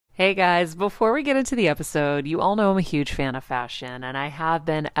Hey guys, before we get into the episode, you all know I'm a huge fan of fashion, and I have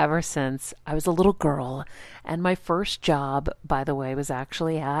been ever since I was a little girl. And my first job, by the way, was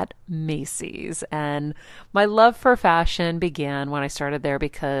actually at Macy's. And my love for fashion began when I started there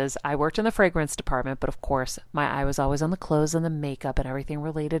because I worked in the fragrance department, but of course, my eye was always on the clothes and the makeup and everything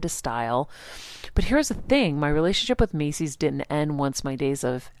related to style. But here's the thing, my relationship with Macy's didn't end once my days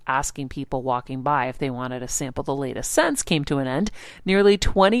of asking people walking by if they wanted to sample the latest scents came to an end. Nearly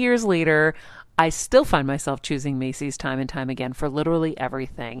 20 years later, I still find myself choosing Macy's time and time again for literally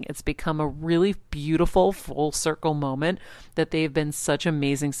everything. It's become a really beautiful full circle moment that they've been such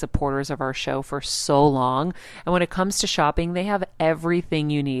amazing supporters of our show for so long. And when it comes to shopping, they have everything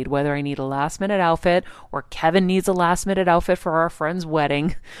you need, whether I need a last minute outfit or Kevin needs a last minute outfit for our friend's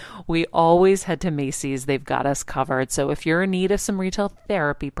wedding. We always head to Macy's. They've got us covered. So if you're in need of some retail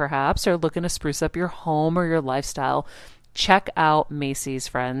therapy, perhaps, or looking to spruce up your home or your lifestyle, check out Macy's,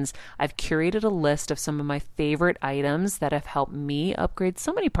 friends. I've curated a list of some of my favorite items that have helped me upgrade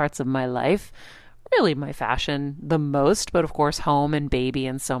so many parts of my life. Really my fashion the most, but of course home and baby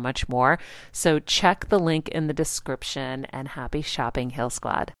and so much more. So check the link in the description and happy shopping, Hill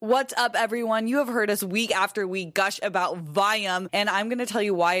Squad. What's up, everyone? You have heard us week after week gush about Viome, and I'm going to tell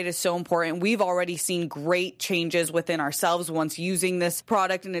you why it is so important. We've already seen great changes within ourselves once using this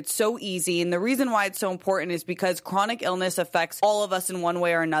product, and it's so easy. And the reason why it's so important is because chronic illness affects all of us in one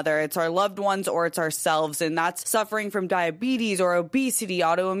way or another. It's our loved ones or it's ourselves, and that's suffering from diabetes or obesity,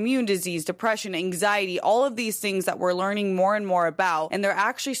 autoimmune disease, depression, anxiety, all of these things that we're learning more and more about, and they're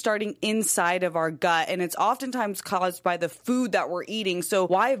actually starting inside of our gut, and it's oftentimes caused by the food that we're eating. So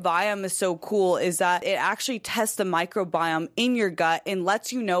why Viome is so cool is that it actually tests the microbiome in your gut and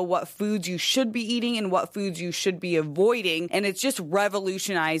lets you know what foods you should be eating and what foods you should be avoiding, and it's just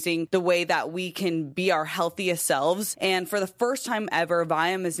revolutionizing the way that we can be our healthiest selves. And for the first time ever,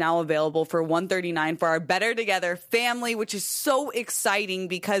 Viome is now available for $139 for our Better Together family, which is so exciting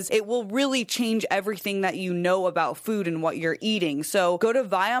because it will really change everything that you know about food and what you're eating. So go to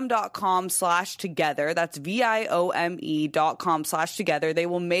Viome.com/together. That's Viome.com/together. They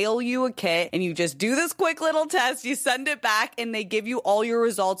will mail you a kit and you just do this quick little test. You send it back and they give you all your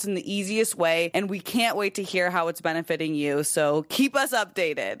results in the easiest way. And we can't wait to hear how it's benefiting you. So keep us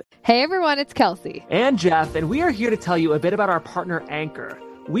updated. Hey everyone, it's Kelsey. And Jeff, and we are here to tell you a bit about our partner Anchor.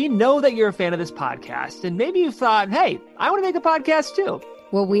 We know that you're a fan of this podcast, and maybe you thought, hey, I want to make a podcast too.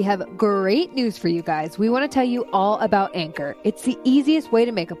 Well, we have great news for you guys. We want to tell you all about Anchor. It's the easiest way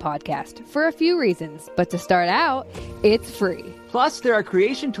to make a podcast for a few reasons, but to start out, it's free. Plus, there are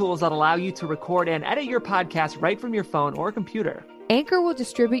creation tools that allow you to record and edit your podcast right from your phone or computer. Anchor will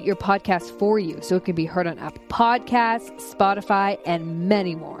distribute your podcast for you so it can be heard on Apple Podcasts, Spotify, and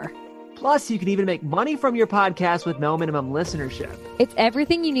many more. Plus, you can even make money from your podcast with no minimum listenership. It's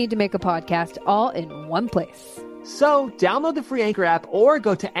everything you need to make a podcast all in one place. So, download the free Anchor app or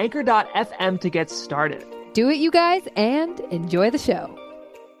go to anchor.fm to get started. Do it, you guys, and enjoy the show.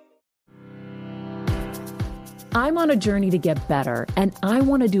 I'm on a journey to get better, and I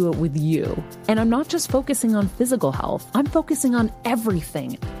want to do it with you. And I'm not just focusing on physical health. I'm focusing on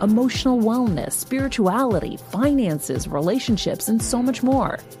everything: emotional wellness, spirituality, finances, relationships, and so much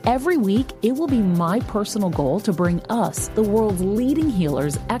more. Every week, it will be my personal goal to bring us, the world's leading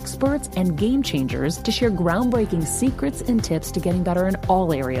healers, experts, and game changers, to share groundbreaking secrets and tips to getting better in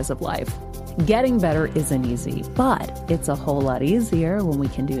all areas of life. Getting better isn't easy, but it's a whole lot easier when we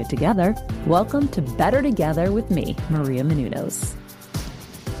can do it together. Welcome to Better Together with me, Maria Menounos.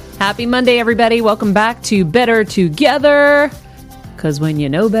 Happy Monday, everybody. Welcome back to Better Together. Because when you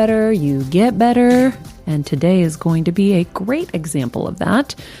know better, you get better. And today is going to be a great example of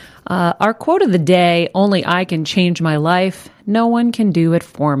that. Our quote of the day: only I can change my life. No one can do it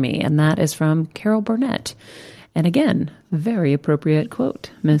for me. And that is from Carol Burnett. And again, very appropriate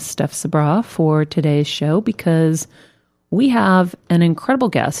quote, Miss Steph Sabra, for today's show, because we have an incredible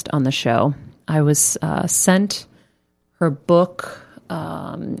guest on the show. I was sent her book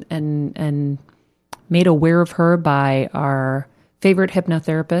and made aware of her by our favorite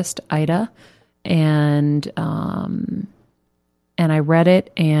hypnotherapist, Ida, and I read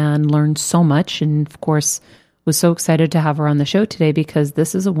it and learned so much, and of course was so excited to have her on the show today because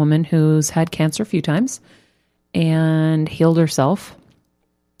this is a woman who's had cancer a few times and healed herself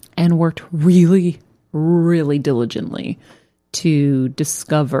and worked really, really diligently to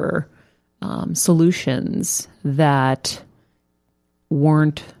discover solutions that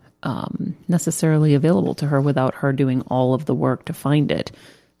weren't necessarily available to her without her doing all of the work to find it.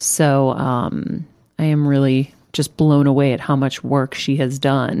 So I am really just blown away at how much work she has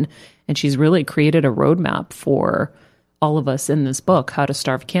done. And she's really created a roadmap for all of us in this book, How to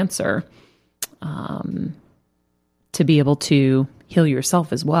Starve Cancer, to be able to heal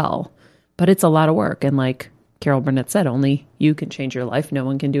yourself as well. But it's a lot of work. And like Carol Burnett said, only you can change your life. No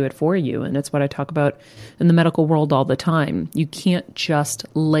one can do it for you. And it's what I talk about in the medical world all the time. You can't just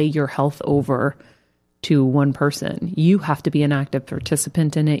lay your health over to one person. You have to be an active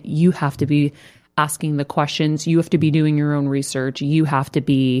participant in it. You have to be asking the questions. You have to be doing your own research. You have to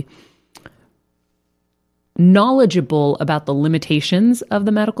be knowledgeable about the limitations of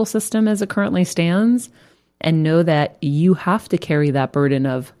the medical system as it currently stands, and know that you have to carry that burden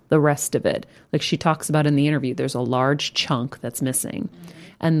of the rest of it. Like she talks about in the interview, there's a large chunk that's missing.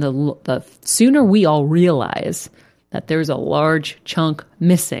 And the sooner we all realize that there's a large chunk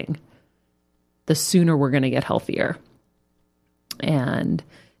missing, the sooner we're going to get healthier. And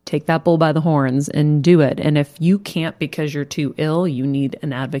take that bull by the horns and do it. And if you can't because you're too ill, you need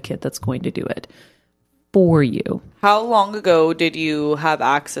an advocate that's going to do it for you. How long ago did you have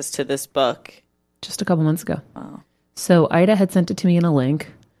access to this book? Just a couple months ago. Oh. So Ida had sent it to me in a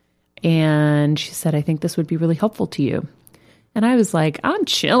link, and she said, I think this would be really helpful to you. And I was like, I'm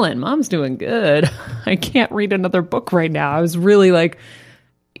chilling. Mom's doing good. I can't read another book right now. I was really like,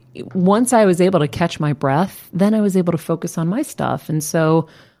 once I was able to catch my breath, then I was able to focus on my stuff. And so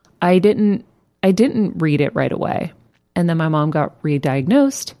I didn't read it right away. And then my mom got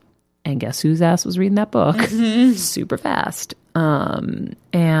re-diagnosed, and guess whose ass was reading that book? Super fast.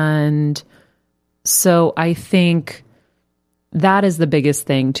 And so I think that is the biggest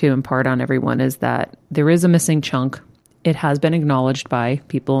thing to impart on everyone, is that there is a missing chunk. It has been acknowledged by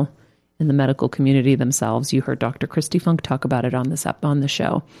people in the medical community themselves. You heard Dr. Christy Funk talk about it on the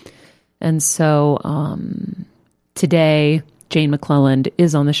show. And so today, Jane McClelland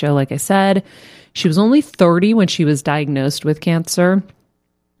is on the show, like I said. She was only 30 when she was diagnosed with cancer.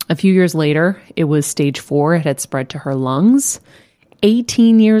 A few years later, it was stage 4. It had spread to her lungs.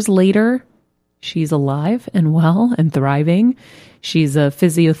 18 years later, she's alive and well and thriving. She's a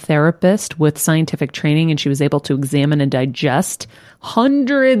physiotherapist with scientific training, and she was able to examine and digest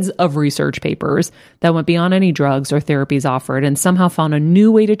hundreds of research papers that went beyond any drugs or therapies offered, and somehow found a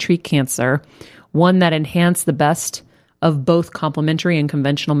new way to treat cancer, one that enhanced the best of both complementary and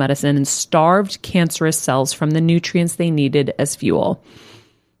conventional medicine and starved cancerous cells from the nutrients they needed as fuel.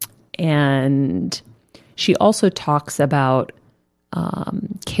 And she also talks about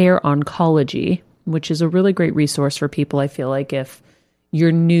Care Oncology, which is a really great resource for people. I feel like if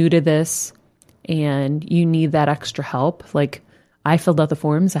you're new to this and you need that extra help, like I filled out the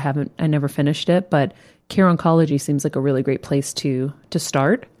forms. I never finished it, but Care Oncology seems like a really great place to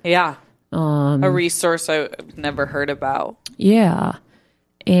start. Yeah. A resource I've never heard about. Yeah.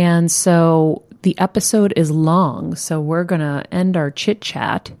 And so the episode is long, so we're going to end our chit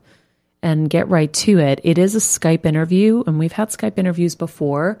chat and get right to it. It is a Skype interview, and we've had Skype interviews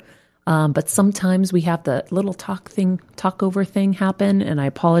before, but sometimes we have the little talk over thing happen, and I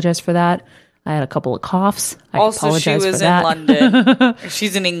apologize for that. I had a couple of coughs. Also, she was in London.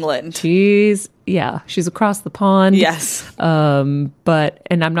 She's in England. She's across the pond. Yes. And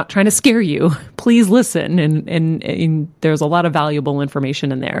I'm not trying to scare you. Please listen. And there's a lot of valuable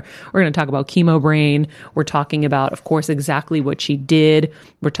information in there. We're going to talk about chemo brain. We're talking about, of course, exactly what she did.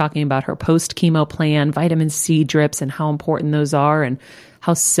 We're talking about her post-chemo plan, vitamin C drips, and how important those are, and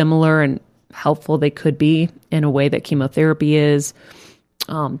how similar and helpful they could be in a way that chemotherapy is.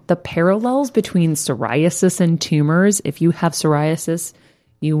 The parallels between psoriasis and tumors. If you have psoriasis,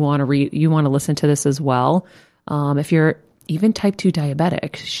 you want to listen to this as well. If you're even type 2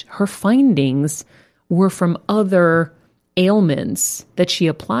 diabetic, her findings were from other ailments that she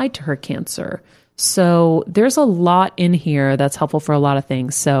applied to her cancer. So there's a lot in here that's helpful for a lot of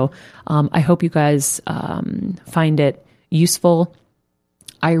things. So I hope you guys find it useful.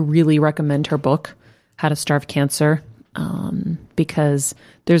 I really recommend her book, How to Starve Cancer. Because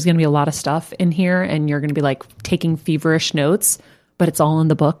there's going to be a lot of stuff in here, and you're going to be like taking feverish notes, but it's all in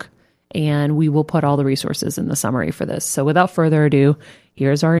the book, and we will put all the resources in the summary for this. So without further ado,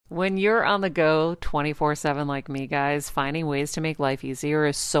 here's our... When you're on the go 24/7 like me, guys, finding ways to make life easier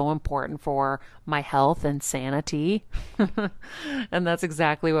is so important for my health and sanity. And that's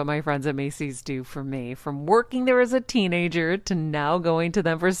exactly what my friends at Macy's do for me. From working there as a teenager to now going to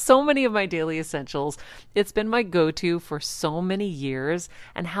them for so many of my daily essentials, it's been my go-to for so many years.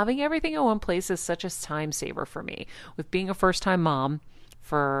 And having everything in one place is such a time saver for me. With being a first-time mom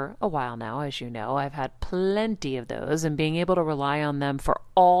for a while now, as you know, I've had plenty of those, and being able to rely on them for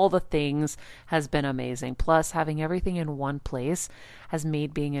all the things has been amazing. Plus, having everything in one place has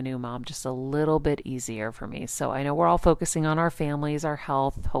made being a new mom just a little bit easier for me. So I know we're all focusing on our families, our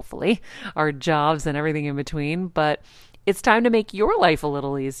health, hopefully, our jobs, and everything in between, but It's time to make your life a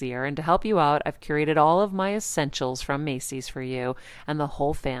little easier, and to help you out, I've curated all of my essentials from Macy's for you and the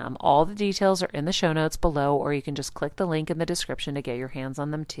whole fam. All the details are in the show notes below, or you can just click the link in the description to get your hands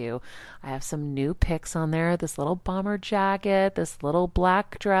on them too. I have some new picks on there, this little bomber jacket, this little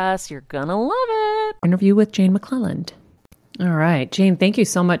black dress. You're gonna love it. Interview with Jane McClelland. All right, Jane, thank you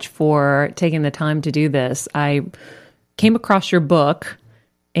so much for taking the time to do this. I came across your book,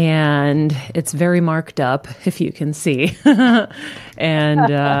 and it's very marked up, if you can see.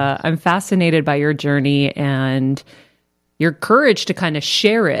 And I'm fascinated by your journey and your courage to kind of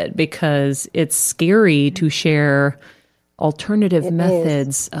share it, because it's scary to share alternative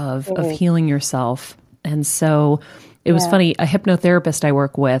methods of healing yourself. And so it was funny, a hypnotherapist I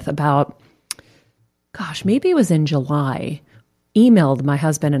work with about, maybe it was in July, emailed my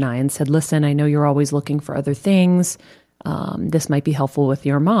husband and I and said, listen, I know you're always looking for other things. This might be helpful with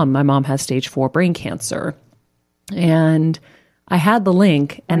your mom. My mom has stage 4 brain cancer. And I had the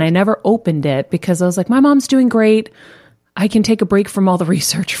link and I never opened it because I was like, my mom's doing great. I can take a break from all the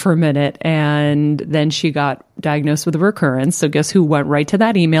research for a minute. And then she got diagnosed with a recurrence. So guess who went right to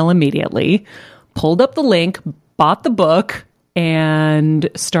that email immediately, pulled up the link, bought the book, and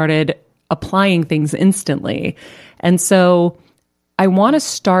started applying things instantly. And so I want to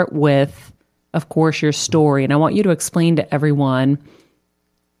start with, of course, your story. And I want you to explain to everyone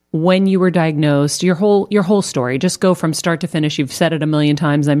when you were diagnosed, your whole story. Just go from start to finish. You've said it a million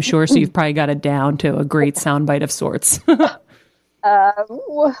times, I'm sure, so you've probably got it down to a great soundbite of sorts. Well,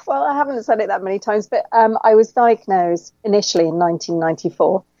 I haven't said it that many times, but I was diagnosed initially in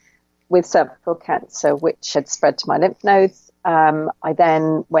 1994 with cervical cancer, which had spread to my lymph nodes. I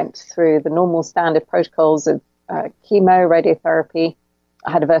then went through the normal standard protocols of chemo, radiotherapy.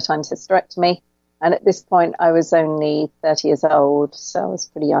 I had a Vertine hysterectomy, and at this point I was only 30 years old, so I was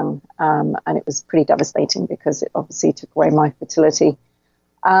pretty young, and it was pretty devastating because it obviously took away my fertility.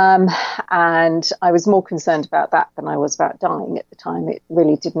 And I was more concerned about that than I was about dying at the time. It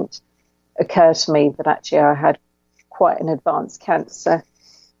really didn't occur to me that actually I had quite an advanced cancer.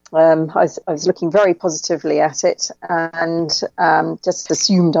 I was looking very positively at it and just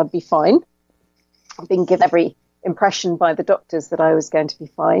assumed I'd be fine. I've been given every impression by the doctors that I was going to be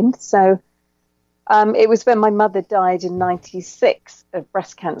fine. So it was when my mother died in 96 of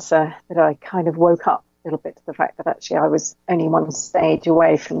breast cancer that I kind of woke up a little bit to the fact that actually I was only one stage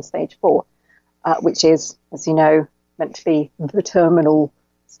away from stage 4, which is, as you know, meant to be the terminal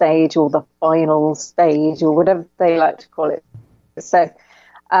stage or the final stage or whatever they like to call it. So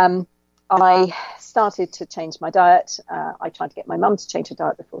I started to change my diet. I tried to get my mum to change her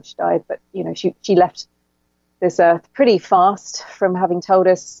diet before she died, but she left this earth pretty fast from having told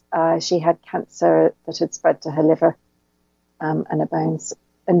us she had cancer that had spread to her liver and her bones.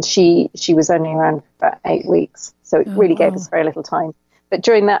 And she was only around for about 8 weeks. So it really gave us very little time. But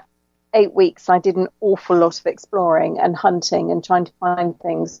during that 8 weeks, I did an awful lot of exploring and hunting and trying to find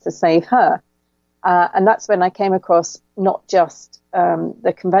things to save her. And that's when I came across not just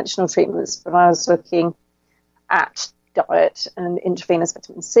the conventional treatments, but I was looking at diet and intravenous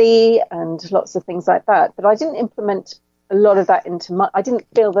vitamin C and lots of things like that. But I didn't implement a lot of that I didn't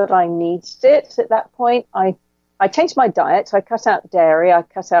feel that I needed it at that point. I changed my diet. I cut out dairy, I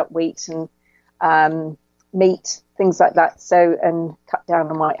cut out wheat and meat, things like that. So, and cut down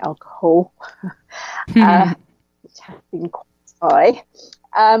on my alcohol, which has been quite high.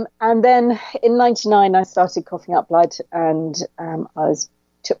 And then in 99, I started coughing up blood and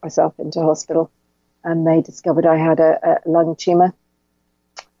took myself into hospital. And they discovered I had a lung tumour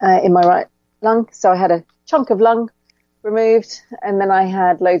in my right lung. So I had a chunk of lung removed, and then I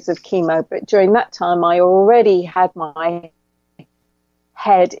had loads of chemo. But during that time, I already had my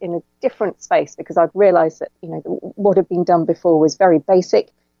head in a different space because I'd realised that, what had been done before was very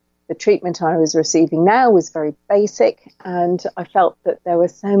basic. The treatment I was receiving now was very basic, and I felt that there were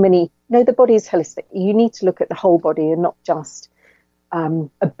so many, the body is holistic. You need to look at the whole body and not just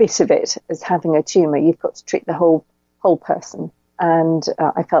a bit of it as having a tumour. You've got to treat the whole person. And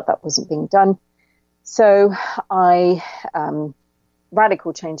I felt that wasn't being done. So I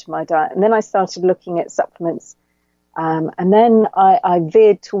radical changed my diet. And then I started looking at supplements. And then I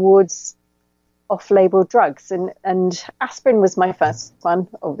veered towards off-label drugs. And aspirin was my first one,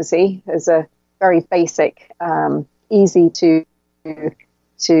 obviously, as a very basic, easy to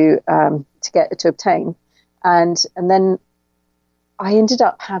obtain. And then I ended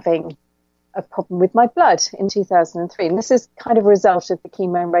up having a problem with my blood in 2003. And this is kind of a result of the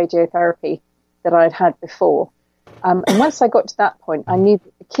chemo and radiotherapy that I'd had before. And once I got to that point, I knew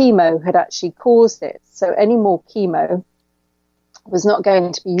that the chemo had actually caused it. So any more chemo was not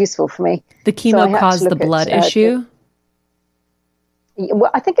going to be useful for me. The chemo caused the blood issue?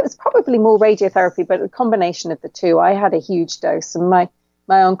 Well, I think it was probably more radiotherapy, but a combination of the two. I had a huge dose, and my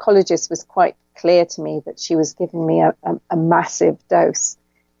oncologist was quite clear to me that she was giving me a massive dose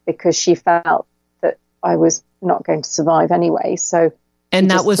because she felt that I was not going to survive anyway. So, and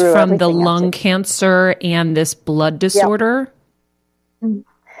that was from the lung cancer and this blood disorder? Yep.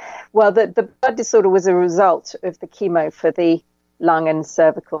 Well, the blood disorder was a result of the chemo for the lung and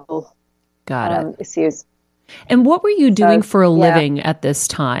cervical issues. And what were you doing for a living at this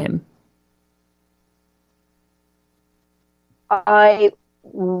time?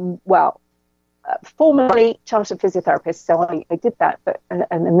 Formerly chartered physiotherapist, so I did that. But and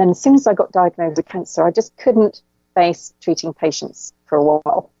then as soon as I got diagnosed with cancer, I just couldn't face treating patients for a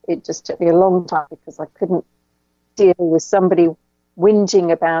while. It just took me a long time because I couldn't deal with somebody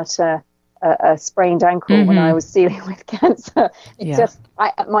whinging about a sprained ankle when I was dealing with cancer.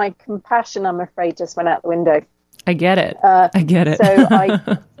 My compassion, I'm afraid, just went out the window. I get it. I get it. So I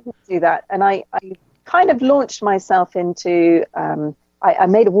didn't do that. And I kind of launched myself into, I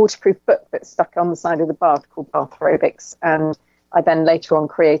made a waterproof book that stuck on the side of the bath called Bath Aerobics. And I then later on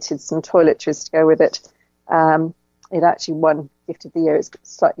created some toiletries to go with it. It actually won Gift of the Year. It's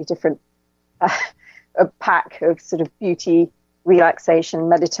slightly different, a pack of sort of beauty, relaxation,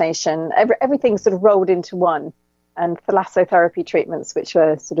 meditation, everything sort of rolled into one, and thalassotherapy treatments, which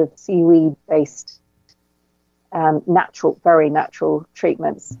were sort of seaweed-based, very natural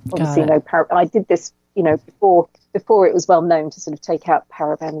treatments. Obviously, I did this, before it was well known to sort of take out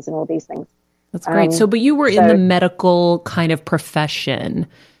parabens and all these things. That's great. But you were in the medical kind of profession,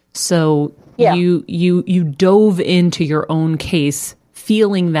 so you dove into your own case,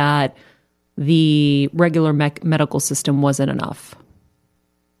 feeling that the regular medical system wasn't enough.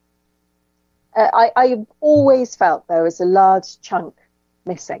 I always felt there was a large chunk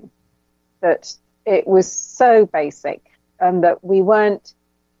missing, that it was so basic and that we weren't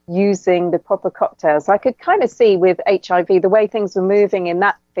using the proper cocktails. I could kind of see with HIV, the way things were moving in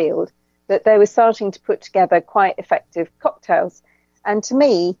that field, that they were starting to put together quite effective cocktails. And to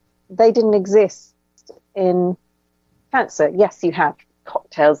me, they didn't exist in cancer. Yes, you have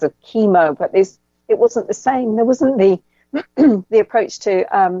cocktails of chemo, but it wasn't the same. There wasn't the approach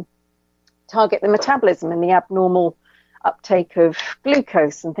to target the metabolism and the abnormal uptake of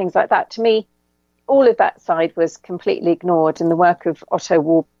glucose and things like that. To me, all of that side was completely ignored, and the work of Otto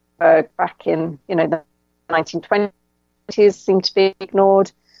Warburg back in the 1920s seemed to be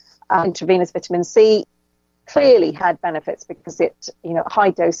ignored. Intravenous vitamin C clearly had benefits because it, high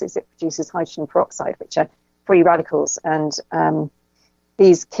doses, it produces hydrogen peroxide, which are free radicals, and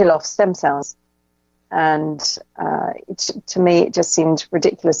these kill off stem cells. And to me, it just seemed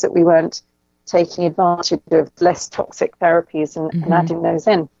ridiculous that we weren't taking advantage of less toxic therapies and adding those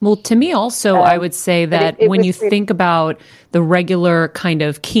in. Well, to me also, I would say that when you think about the regular kind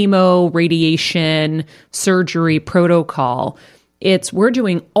of chemo, radiation, surgery protocol, we're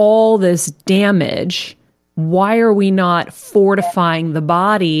doing all this damage. Why are we not fortifying the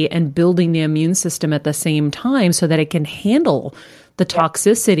body and building the immune system at the same time so that it can handle the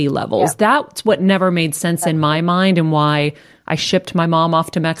toxicity levels? That's what never made sense in my mind, and why I shipped my mom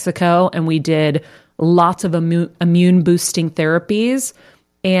off to Mexico and we did lots of immune boosting therapies.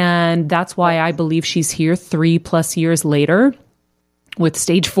 And that's why I believe she's here 3+ years later with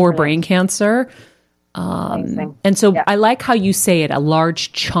stage 4 brain cancer. And so I like how you say it, a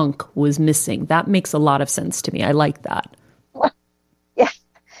large chunk was missing. That makes a lot of sense to me. I like that. Well, yes,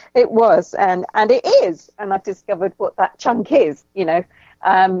 it was. And it is. And I've discovered what that chunk is, in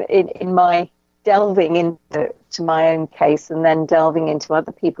my delving into my own case and then delving into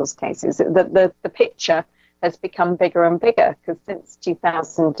other people's cases. The picture has become bigger and bigger, because since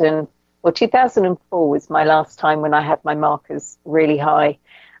 2004 was my last time when I had my markers really high.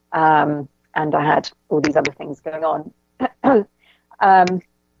 And I had all these other things going on. But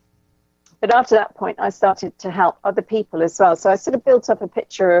after that point, I started to help other people as well. So I sort of built up a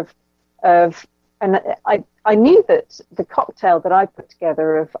picture of and I knew that the cocktail that I put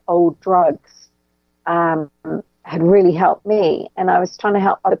together of old drugs had really helped me. And I was trying to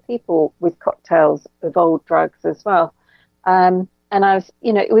help other people with cocktails of old drugs as well. And I was,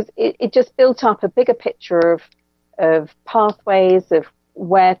 it just built up a bigger picture of pathways, of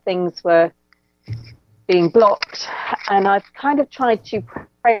where things were being blocked, and I've kind of tried to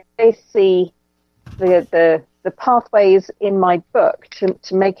trace the pathways in my book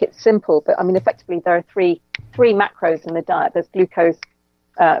to make it simple. But I mean, effectively, there are three macros in the diet. There's glucose,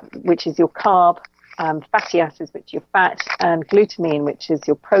 which is your carb, fatty acids, which is your fat, and glutamine, which is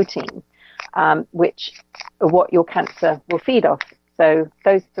your protein, which are what your cancer will feed off. So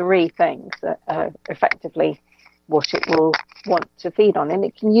those three things are effectively what it will want to feed on. And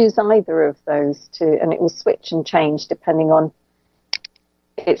it can use either of those and it will switch and change depending on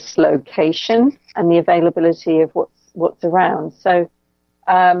its location and the availability of what's around. So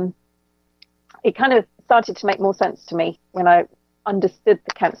it kind of started to make more sense to me when I understood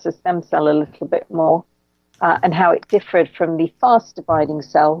the cancer stem cell a little bit more, and how it differed from the fast dividing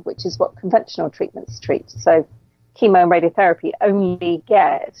cell, which is what conventional treatments treat. So chemo and radiotherapy only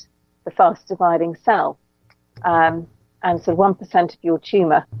get the fast dividing cell. And so 1% of your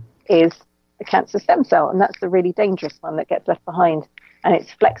tumor is a cancer stem cell, and that's the really dangerous one that gets left behind. And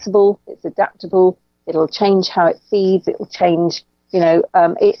it's flexible, it's adaptable, it'll change how it feeds, it will change,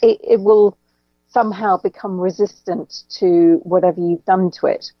 it will somehow become resistant to whatever you've done to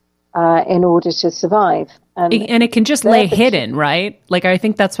it in order to survive. And it can just lay hidden, right? Like, I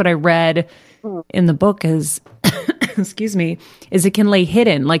think that's what I read in the book is, excuse me, is it can lay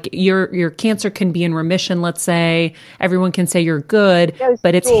hidden. Like your cancer can be in remission, let's say. Everyone can say you're good,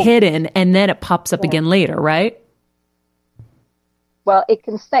 but it's hidden, and then it pops up again later, right? Well, it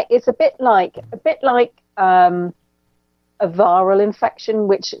can stay. It's a bit like a viral infection,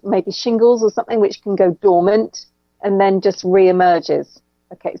 which maybe shingles or something, which can go dormant and then just reemerges.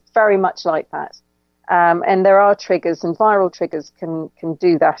 Okay, it's very much like that. And there are triggers, and viral triggers can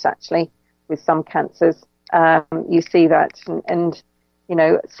do that actually with some cancers. You see that, and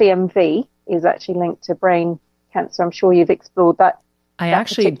CMV is actually linked to brain cancer. I'm sure you've explored that. I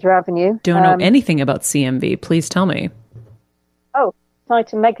actually particular avenue. Don't know anything about CMV. Please tell me. Oh,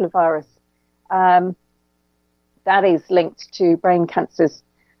 cytomegalovirus. That is linked to brain cancers,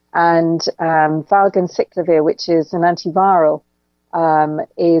 and valganciclovir, which is an antiviral,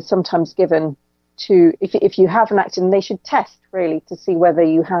 is sometimes given to if you have an active. And they should test really to see whether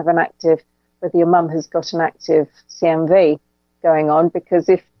you have whether your mum has got an active CMV going on, because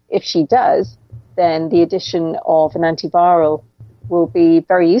if she does, then the addition of an antiviral will be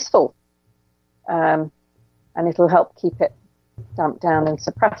very useful, and it'll help keep it damped down and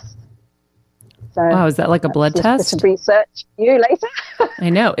suppressed. So, wow, is that like a blood test? Just research you later. I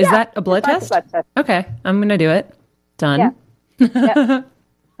know. Is that a blood test? A blood test? Okay, I'm going to do it. Done. Yeah.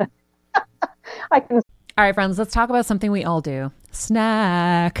 I can. All right, friends, let's talk about something we all do.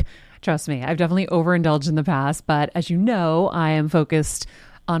 Snack. Trust me, I've definitely overindulged in the past, but as you know, I am focused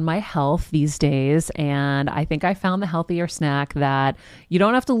on my health these days, and I think I found the healthier snack that you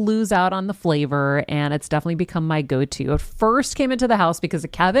don't have to lose out on the flavor, and it's definitely become my go-to. It first came into the house because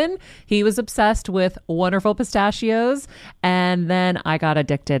of Kevin. He was obsessed with Wonderful Pistachios, and then I got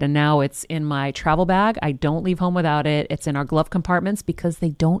addicted, and now it's in my travel bag. I don't leave home without it. It's in our glove compartments because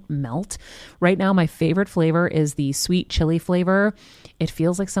they don't melt. Right now, my favorite flavor is the sweet chili flavor. It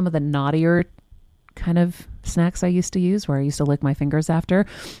feels like some of the naughtier kind of snacks I used to use, where I used to lick my fingers after.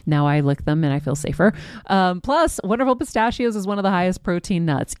 Now I lick them and I feel safer. Plus, Wonderful Pistachios is one of the highest protein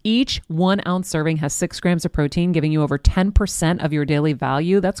nuts. Each 1 ounce serving has 6 grams of protein, giving you over 10% of your daily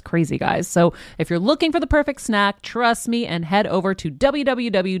value. That's crazy, guys. So if you're looking for the perfect snack, trust me and head over to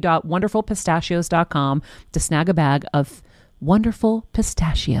www.wonderfulpistachios.com to snag a bag of Wonderful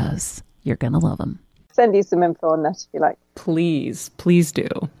Pistachios. You're going to love them. Send you some info on that if you like. Please do.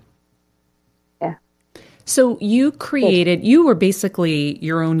 Yeah. So you were basically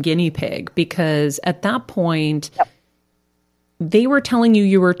your own guinea pig, because at that point, yep, they were telling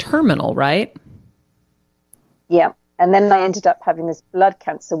you were terminal, right? Yeah. And then I ended up having this blood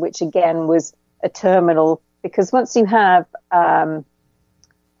cancer, which again was a terminal, because once you have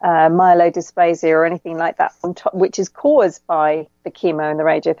myelodysplasia or anything like that, on top, which is caused by the chemo and the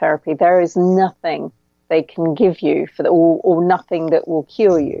radiotherapy, there is nothing they can give you or nothing that will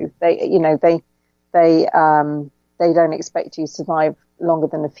cure you. They don't expect you to survive longer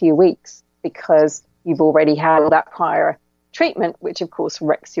than a few weeks, because you've already had that prior treatment, which of course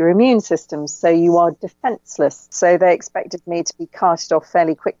wrecks your immune system. So you are defenseless. So they expected me to be carted off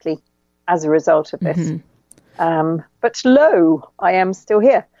fairly quickly as a result of this. Mm-hmm. But lo, I am still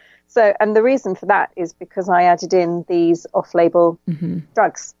here. So, and the reason for that is because I added in these off-label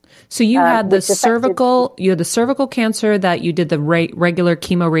drugs. So you had the cervical cancer that you did the regular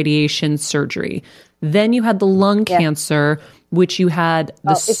chemoradiation surgery. Then you had the lung cancer, which you had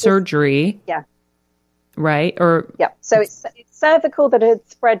the surgery. Right? So it's cervical that had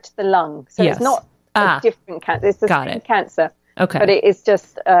spread to the lung. So it's not a different cancer. It's the same cancer. Okay. But it is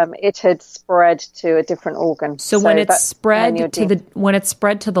just it had spread to a different organ. So when it spread to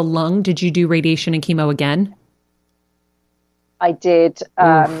the lung, did you do radiation and chemo again? I did.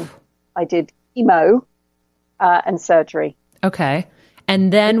 I did chemo and surgery. Okay.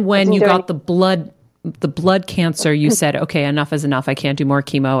 And then when you got the blood cancer, you said, okay, enough is enough. I can't do more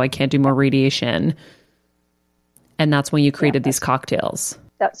chemo. I can't do more radiation. And that's when you created these cocktails.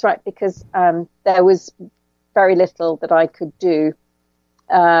 That's right, because there was very little that I could do.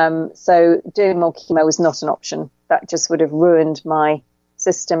 So doing more chemo was not an option. That just would have ruined my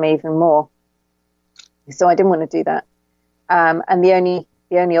system even more. So I didn't want to do that. And the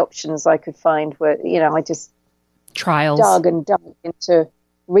only options I could find were, I just trials, dug into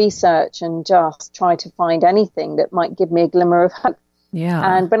research and just try to find anything that might give me a glimmer of hope.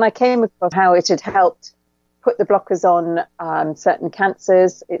 Yeah. And when I came across how it had helped put the blockers on certain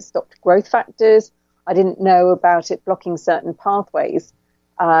cancers, it stopped growth factors. I didn't know about it blocking certain pathways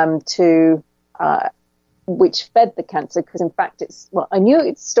which fed the cancer, because in fact I knew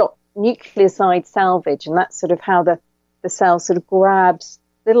it stopped nucleoside salvage, and that's sort of how the cell sort of grabs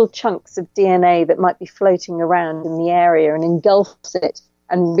little chunks of DNA that might be floating around in the area and engulfs it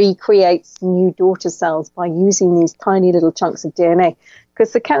and recreates new daughter cells by using these tiny little chunks of DNA.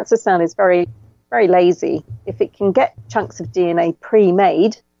 Because the cancer cell is very, very lazy. If it can get chunks of DNA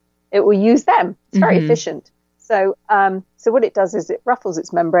pre-made, it will use them. It's very efficient. So what it does is it ruffles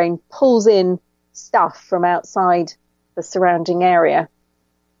its membrane, pulls in stuff from outside the surrounding area,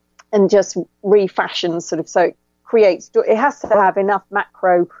 and just refashions so it creates, it has to have enough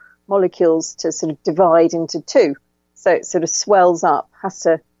macro molecules to sort of divide into two. So it sort of swells up, has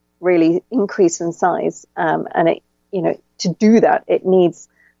to really increase in size. And it, to do that, it needs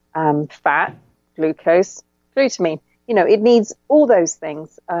fat, glucose, glutamine. It needs all those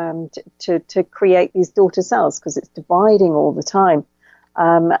things to create these daughter cells, because it's dividing all the time.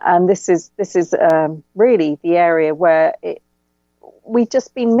 And this is really the area where we've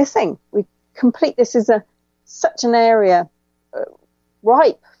just been missing. This is such an area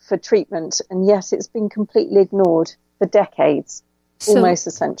ripe for treatment, and yet it's been completely ignored for decades, almost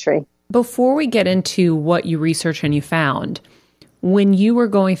a century. Before we get into what you researched and you found, when you were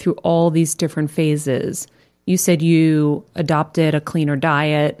going through all these different phases, you said you adopted a cleaner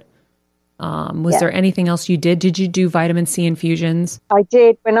diet. Was there anything else you did? Did you do vitamin C infusions? I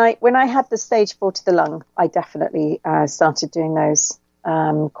did. When I had the stage 4 to the lung, I definitely started doing those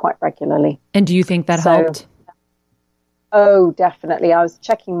quite regularly. And do you think that helped? Oh, definitely. I was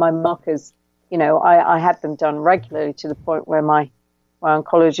checking my markers. I had them done regularly, to the point where my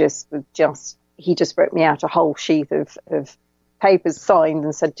oncologist he just wrote me out a whole sheath of papers signed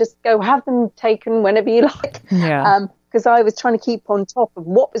and said, just go have them taken whenever you like. Yeah. Because I was trying to keep on top of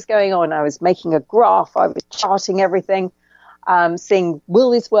what was going on. I was making a graph. I was charting everything, seeing,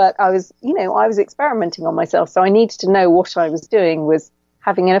 will this work? I was experimenting on myself. So I needed to know what I was doing was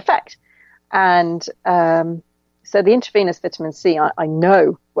having an effect. And so the intravenous vitamin C, I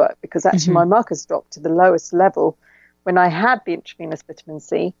know worked, because actually my markers dropped to the lowest level when I had the intravenous vitamin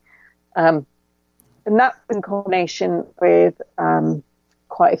C. And that was in combination with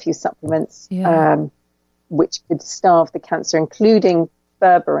quite a few supplements. Yeah. Which could starve the cancer, including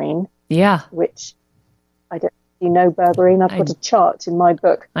berberine. Yeah. Which berberine? I've got a chart in my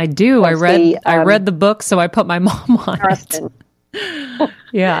book. I do. I read the book, so I put my mom on it.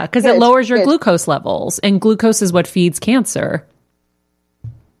 Yeah, because it lowers your glucose levels, and glucose is what feeds cancer.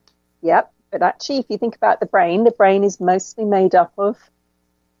 Yep. But actually, if you think about the brain is mostly made up of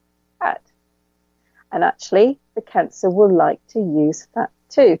fat. And actually, the cancer will like to use fat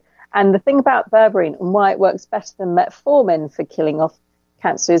too. And the thing about berberine and why it works better than metformin for killing off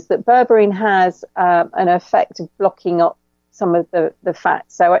cancer is that berberine has an effect of blocking up some of the fat.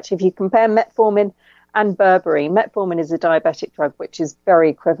 So actually, if you compare metformin and berberine, metformin is a diabetic drug, which is very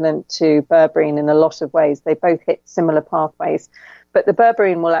equivalent to berberine in a lot of ways. They both hit similar pathways. But the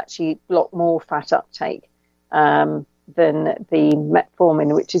berberine will actually block more fat uptake than the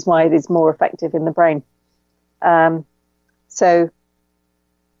metformin, which is why it is more effective in the brain.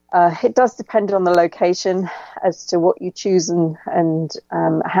 It does depend on the location as to what you choose and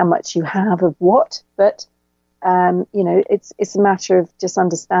how much you have of what. But, it's a matter of just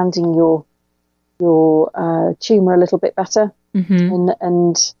understanding your tumor a little bit better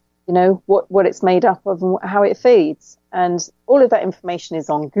and what it's made up of and how it feeds. And all of that information is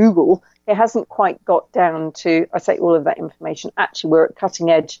on Google. It hasn't quite got down to, I say all of that information, actually we're at cutting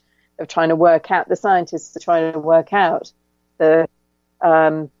edge of trying to work out, the scientists are trying to work out the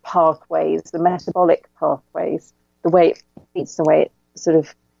pathways, the metabolic pathways, the way it feeds, the way it sort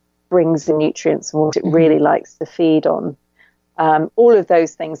of brings the nutrients and what it really likes to feed on. All of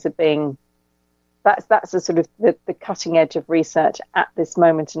those things are being, that's a sort of the cutting edge of research at this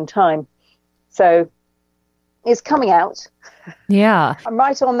moment in time. So it's coming out. Yeah. I'm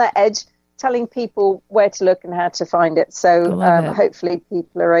right on that edge, telling people where to look and how to find it. So hopefully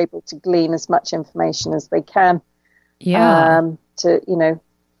people are able to glean as much information as they can. Yeah.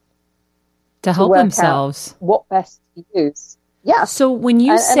 to help work out themselves what best to use. Yeah. So when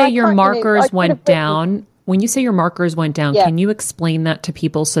you say your markers went down, Yeah. can you explain that to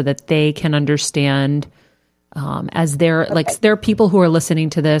people so that they can understand? As there are people who are listening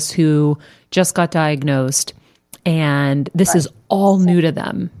to this who just got diagnosed, and this is all new to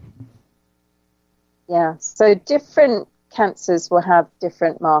them. Yeah. So different cancers will have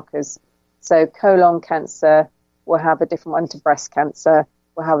different markers. So colon cancer will have a different one to breast cancer.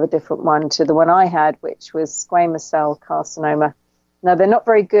 Will have a different one to the one I had, which was squamous cell carcinoma. Now, they're not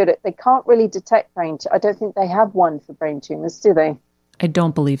very good they can't really detect brain. I don't think they have one for brain tumors, do they? I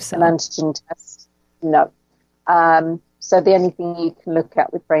don't believe so. An antigen test? No. So the only thing you can look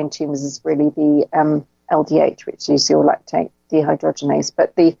at with brain tumors is really the LDH, which is your lactate dehydrogenase.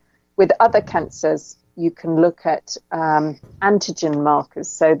 But with other cancers, you can look at antigen markers.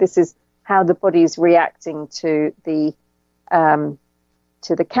 So this is how the body is reacting to the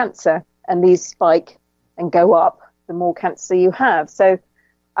cancer, and these spike and go up the more cancer you have. So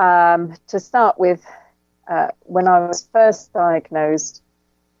to start with, when I was first diagnosed,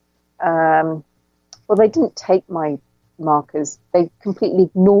 they didn't take my markers. They completely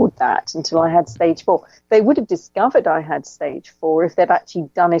ignored that until I had stage 4. They would have discovered I had stage 4 if they'd actually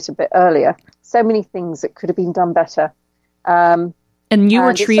done it a bit earlier. So many things that could have been done better. And you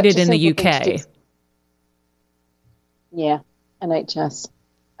were treated in the UK. Yeah, NHS.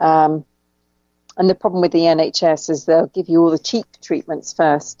 And the problem with the NHS is they'll give you all the cheap treatments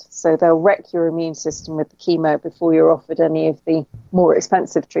first. So they'll wreck your immune system with the chemo before you're offered any of the more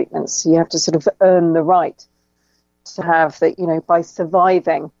expensive treatments. So you have to sort of earn the right to have that, by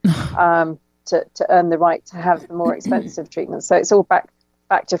surviving, to earn the right to have the more expensive treatments. So it's all back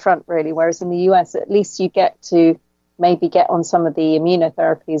to front, really. Whereas in the US, at least you get to maybe get on some of the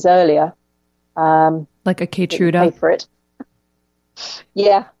immunotherapies earlier. Like a Keytruda. Pay for it.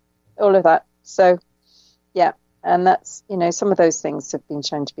 Yeah, all of that. So, yeah, and that's, some of those things have been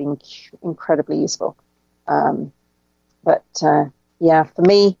shown to be incredibly useful. But for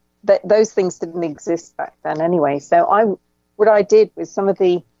me, those things didn't exist back then anyway. So what I did was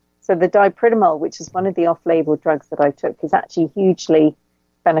the dipridamol, which is one of the off-label drugs that I took, is actually hugely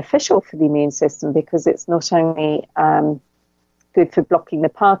beneficial for the immune system because it's not only good for blocking the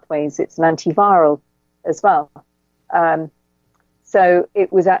pathways, it's an antiviral as well. So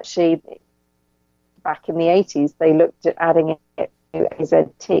it was actually, back in the 80s, they looked at adding it to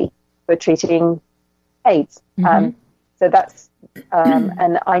AZT for treating AIDS. Mm-hmm. So that's,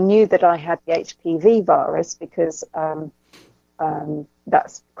 and I knew that I had the HPV virus because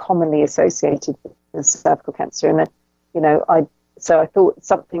that's commonly associated with cervical cancer. And then, so I thought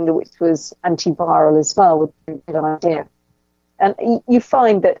something which was antiviral as well would be a good idea. And you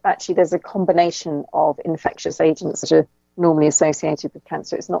find that actually there's a combination of infectious agents that are normally associated with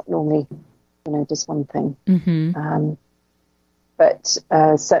cancer. It's not normally, just one thing. Mm-hmm. But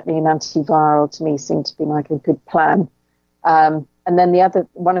certainly an antiviral to me seemed to be like a good plan. And then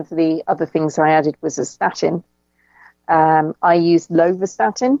one of the other things I added was a statin. I used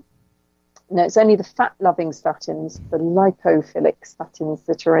lovastatin. No, it's only the fat-loving statins, the lipophilic statins,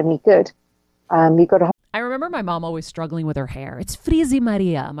 that are any good. You've got to. I remember my mom always struggling with her hair. It's Frizi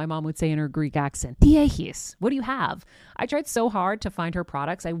Maria, my mom would say in her Greek accent. Diehis, what do you have? I tried so hard to find her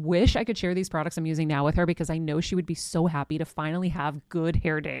products. I wish I could share these products I'm using now with her because I know she would be so happy to finally have good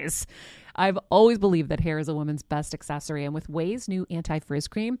hair days. I've always believed that hair is a woman's best accessory, and with Ouai's new anti-frizz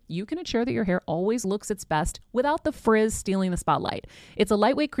cream, you can ensure that your hair always looks its best without the frizz stealing the spotlight. It's a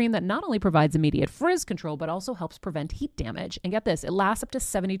lightweight cream that not only provides immediate frizz control, but also helps prevent heat damage. And get this, it lasts up to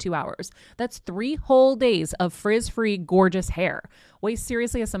 72 hours. That's 3 whole days of frizz-free, gorgeous hair. Ouai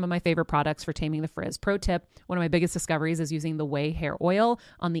seriously has some of my favorite products for taming the frizz. Pro tip, one of my biggest discoveries is using the Ouai hair oil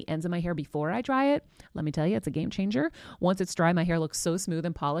on the ends of my hair before I dry it. Let me tell you, it's a game changer. Once it's dry, my hair looks so smooth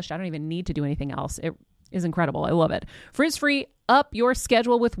and polished, I don't even need to do anything else. It is incredible. I love it. Frizz-free, up your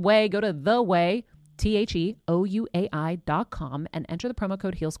schedule with Ouai. Go to the Ouai, TheOuai.com, and enter the promo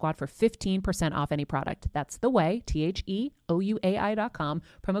code HealSquad for 15% off any product. That's the Ouai, TheOuai.com,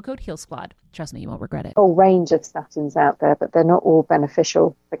 promo code HealSquad. Trust me, you won't regret it. A whole range of statins out there, but they're not all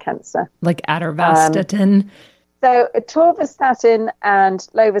beneficial for cancer. Like atorvastatin. So atorvastatin and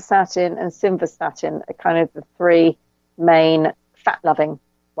lovastatin and simvastatin are kind of the 3 main fat-loving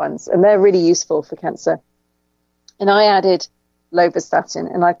ones, and they're really useful for cancer. And I added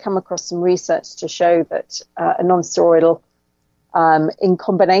lovastatin, and I've come across some research to show that a non-steroidal in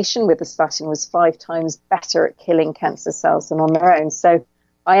combination with the statin was 5 times better at killing cancer cells than on their own. So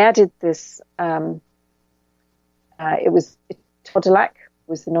I added this, it was Todolac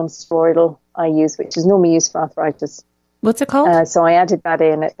was the non-steroidal I use, which is normally used for arthritis. What's it called? So I added that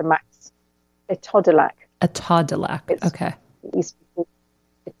in at the max. Etodolac. Atodolac. Okay. It used to be called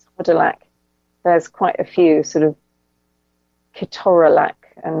Etodolac. There's quite a few, sort of Ketorolac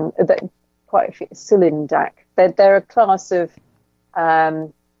and quite a few, Sulindac. They're a class of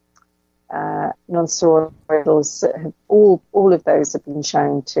non-steroidals that have all of those have been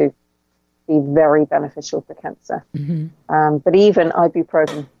shown to be very beneficial for cancer. But even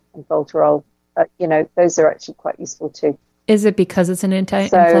ibuprofen and Voltarol, those are actually quite useful too. Is it because it's an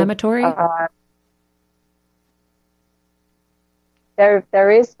anti-inflammatory?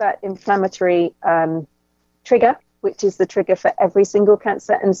 There is that inflammatory trigger, which is the trigger for every single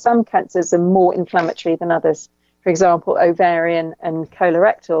cancer, and some cancers are more inflammatory than others. For example, ovarian and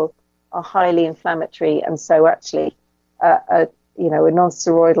colorectal are highly inflammatory, and so actually a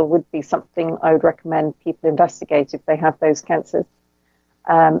non-steroidal would be something I would recommend people investigate if they have those cancers.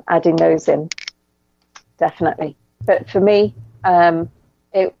 Adding those in, definitely. But for me, I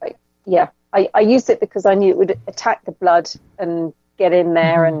used it because I knew it would attack the blood and get in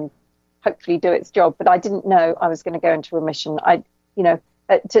there and hopefully do its job. But I didn't know I was going to go into remission. To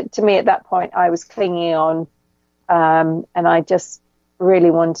me at that point, I was clinging on, and I just really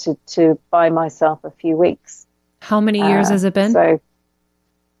wanted to buy myself a few weeks. How many years has it been? So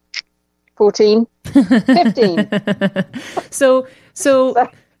 14, 15. So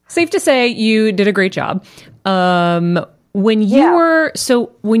safe to say you did a great job. When you were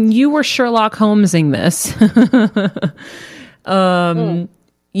Sherlock Holmesing this,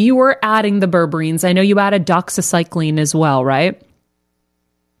 you were adding the berberines. I know you added doxycycline as well, right?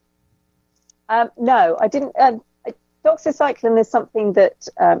 No, I didn't. Doxycycline is something that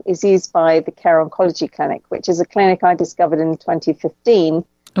is used by the Care Oncology Clinic, which is a clinic I discovered in 2015.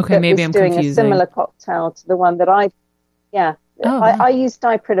 Okay, maybe I'm doing confusing. A similar cocktail to the one that I use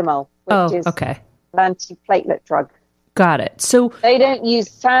dipridamol, which is an antiplatelet drug. Got it. So they don't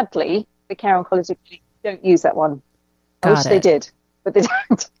use, sadly, the Care Oncology Clinic don't use that one. I wish they did, but they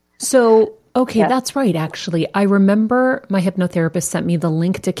don't. So, okay, that's right, actually. I remember my hypnotherapist sent me the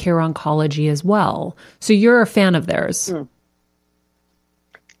link to Care Oncology as well. So you're a fan of theirs.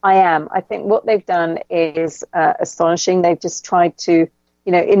 I am. I think what they've done is astonishing. They've just tried to,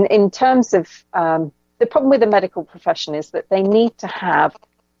 in terms of the problem with the medical profession is that they need to have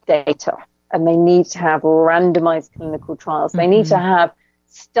data and they need to have randomized clinical trials. They need to have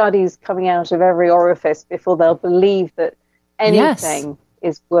studies coming out of every orifice before they'll believe that anything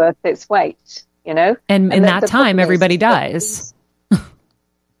is worth its weight, And in that time, everybody dies.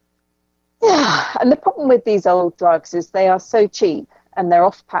 And the problem with these old drugs is they are so cheap and they're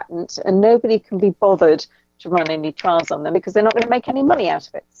off patent and nobody can be bothered to run any trials on them because they're not going to make any money out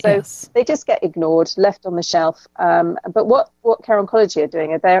of it. So they just get ignored, left on the shelf. But what Care Oncology are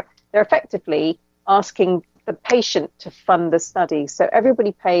doing is they're effectively asking the patient to fund the study. So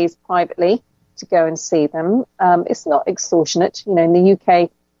everybody pays privately to go and see them. It's not extortionate. In the UK,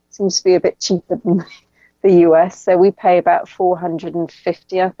 it seems to be a bit cheaper than the US. So we pay about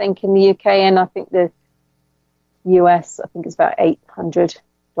 $450, I think, in the UK, and I think the US, I think it's about $800.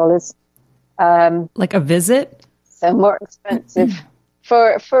 Like a visit? So more expensive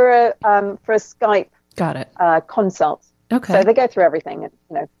for a Skype. Got it. Consult. Okay. So they go through everything,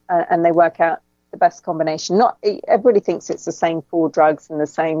 and they work out the best combination. Not everybody thinks it's the same 4 drugs and the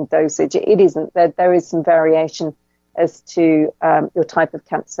same dosage. It isn't. There is some variation as to your type of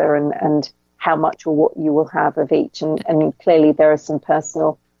cancer and how much or what you will have of each. And clearly there are some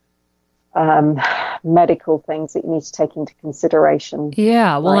personal medical things that you need to take into consideration.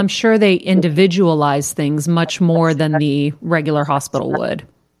 Yeah, well, I'm sure they individualize things much more than the regular hospital would.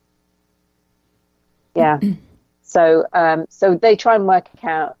 Yeah. So they try and work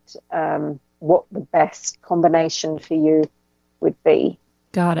out what the best combination for you would be.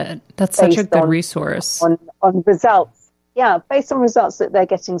 Got it. That's such a good resource. On results. Yeah, based on results that they're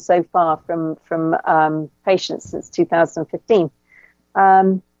getting so far from patients since 2015.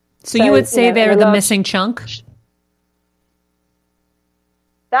 So you would say they're the missing chunk?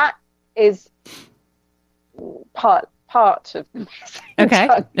 That is part of the missing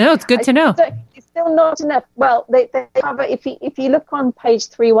chunk. No, it's good to know. It's still not enough. Well, they cover, if you look on page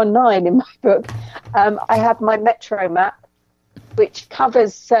 319 in my book, I have my Metro map, which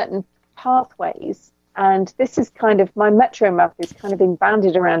covers certain pathways. And this is kind of, my Metro map is kind of been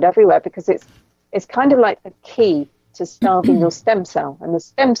banded around everywhere because it's kind of like the key to starving your stem cell. And the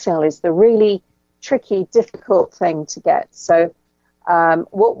stem cell is the really tricky, difficult thing to get. So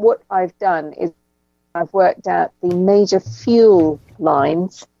what I've done is I've worked out the major fuel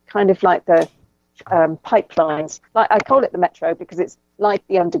lines, kind of like the pipelines. Like I call it the Metro because it's like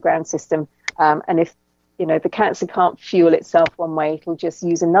the underground system. And if the cancer can't fuel itself one way. It'll just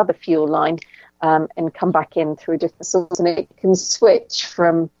use another fuel line and come back in through a different source. And it can switch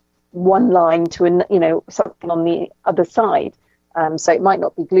from one line to, something on the other side. So it might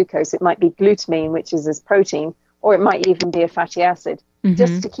not be glucose. It might be glutamine, which is this protein, or it might even be a fatty acid,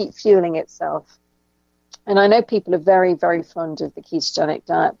 just to keep fueling itself. And I know people are very, very fond of the ketogenic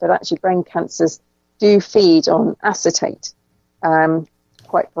diet, but actually brain cancers do feed on acetate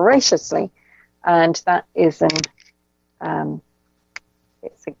quite voraciously. And that is it's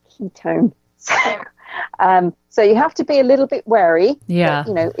a ketone. So you have to be a little bit wary. Yeah.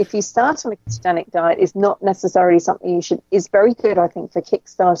 But, if you start on a ketogenic diet, it's not necessarily something is very good, I think, for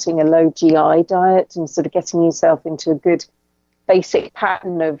kickstarting a low GI diet and sort of getting yourself into a good basic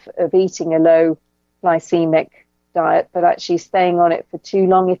pattern of eating a low glycemic diet, but actually staying on it for too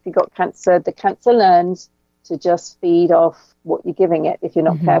long. If you've got cancer, the cancer learns to just feed off what you're giving it if you're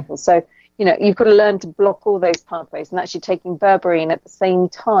not careful. So, you've got to learn to block all those pathways, and actually taking berberine at the same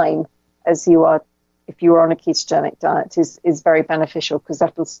time as you are, if you are on a ketogenic diet, is very beneficial, because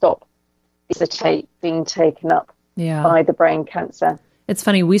that will stop acetate being taken up by the brain cancer. It's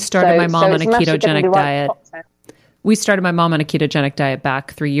funny. We started my mom on a ketogenic diet. We started my mom on a ketogenic diet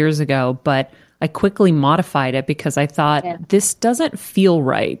back 3 years ago, but I quickly modified it because I thought this doesn't feel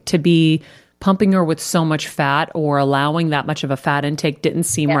right to be pumping her with so much fat, or allowing that much of a fat intake didn't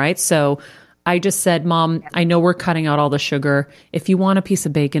seem right. So I just said, Mom, I know we're cutting out all the sugar. If you want a piece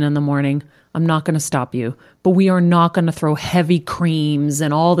of bacon in the morning, I'm not going to stop you, but we are not going to throw heavy creams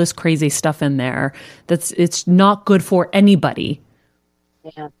and all this crazy stuff in there. It's not good for anybody.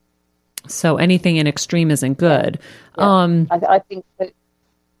 Yeah. So anything in extreme isn't good. Yeah. I think that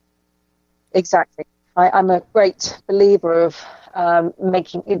exactly. I'm a great believer of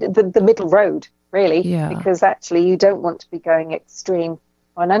making the middle road, really, because actually you don't want to be going extreme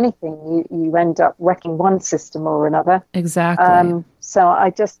on anything. You end up wrecking one system or another. Exactly. So I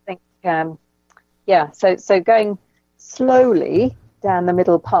just think, so going slowly down the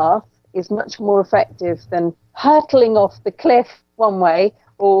middle path is much more effective than hurtling off the cliff one way,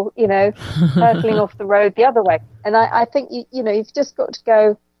 or, hurtling off the road the other way. And I think, you've just got to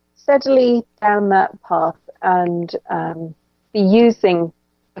go steadily down that path and be using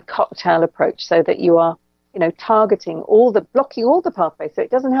a cocktail approach, so that you are, targeting blocking all the pathways, so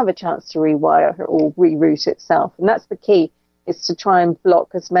it doesn't have a chance to rewire or reroute itself. And that's the key, is to try and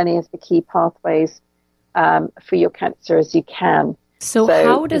block as many of the key pathways for your cancer as you can. So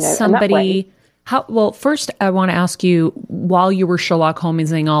how does somebody... Well, first I want to ask you, while you were Sherlock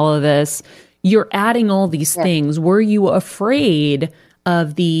Holmesing all of this, you're adding all these things. Were you afraid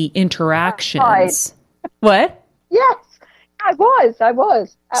of the interactions? What? Yes, I was.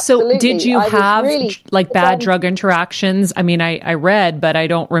 Absolutely. So did you have bad drug interactions? I mean, I read, but I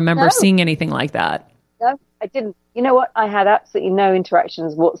don't remember seeing anything like that. No, I didn't. You know what? I had absolutely no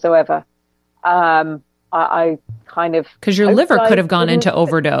interactions whatsoever. I kind of... Because your liver could have gone into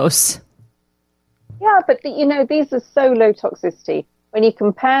overdose. Yeah, but these are so low toxicity. When you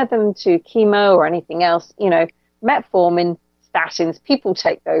compare them to chemo or anything else, metformin, statins, people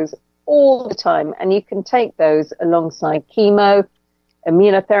take those all the time, and you can take those alongside chemo,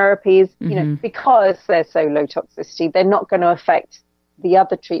 immunotherapies, because they're so low toxicity, they're not going to affect the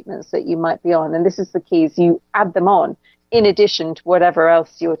other treatments that you might be on. And this is the key, is you add them on in addition to whatever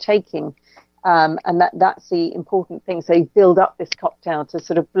else you're taking. And that's the important thing. So you build up this cocktail to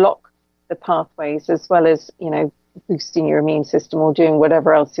sort of block the pathways, as well as, boosting your immune system or doing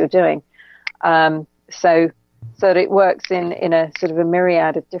whatever else you're doing. So that it works in a sort of a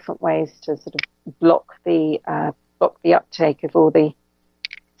myriad of different ways to sort of block the uptake of all the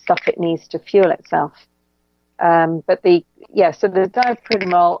stuff it needs to fuel itself. So the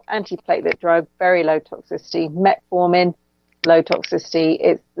diapridamole, antiplatelet drug, very low toxicity. Metformin, low toxicity.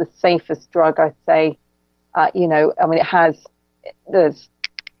 It's the safest drug, I'd say.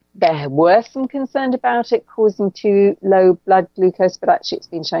 There were some concerned about it causing too low blood glucose, but actually it's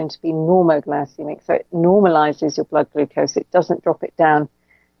been shown to be normoglycemic. So it normalizes your blood glucose. It doesn't drop it down.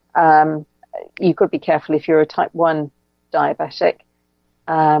 You've got to be careful if you're a type 1 diabetic.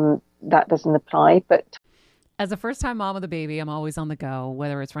 That doesn't apply. But as a first-time mom of the baby, I'm always on the go,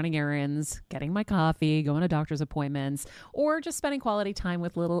 whether it's running errands, getting my coffee, going to doctor's appointments, or just spending quality time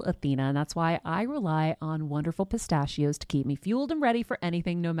with little Athena. And that's why I rely on wonderful pistachios to keep me fueled and ready for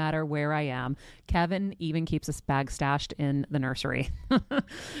anything, no matter where I am. Kevin even keeps a bag stashed in the nursery.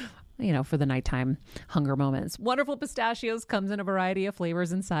 for the nighttime hunger moments. Wonderful Pistachios comes in a variety of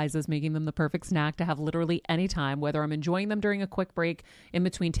flavors and sizes, making them the perfect snack to have literally any time, whether I'm enjoying them during a quick break in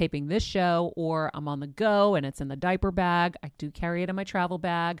between taping this show or I'm on the go and it's in the diaper bag. I do carry it in my travel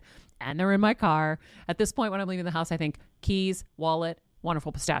bag and they're in my car. At this point, when I'm leaving the house, I think keys, wallet,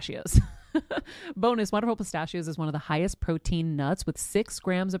 Wonderful Pistachios. Bonus, Wonderful Pistachios is one of the highest protein nuts with 6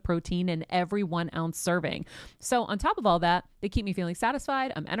 grams of protein in every 1 ounce serving. So on top of all that, they keep me feeling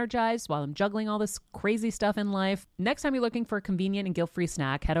satisfied. I'm energized while I'm juggling all this crazy stuff in life. Next time you're looking for a convenient and guilt-free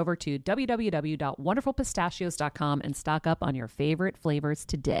snack, head over to www.wonderfulpistachios.com and stock up on your favorite flavors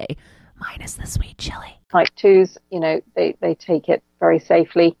today, minus the sweet chili. Type 2s, they take it very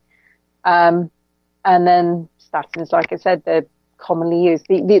safely. And then statins, like I said, they're commonly used.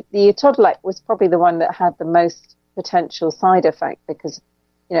 The Etodolac was probably the one that had the most potential side effect because,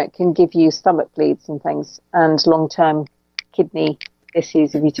 it can give you stomach bleeds and things and long-term kidney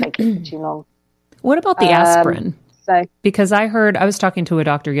issues if you take it for too long. What about the aspirin? Because I was talking to a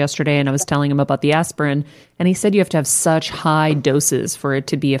doctor yesterday and I was telling him about the aspirin and he said you have to have such high doses for it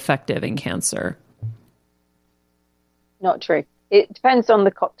to be effective in cancer. Not true. It depends on the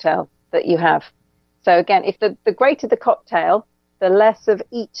cocktail that you have. So again, if the greater the cocktail, the less of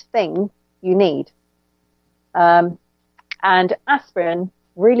each thing you need. And aspirin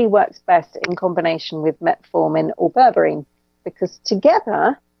really works best in combination with metformin or berberine because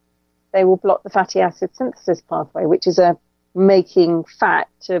together they will block the fatty acid synthesis pathway, which is making fat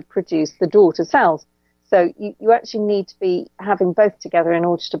to produce the daughter cells. So you actually need to be having both together in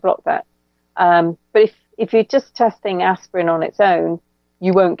order to block that. But if you're just testing aspirin on its own,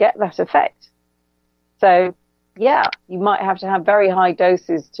 you won't get that effect. So yeah, you might have to have very high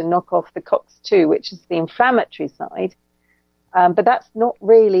doses to knock off the COX-2, which is the inflammatory side. But that's not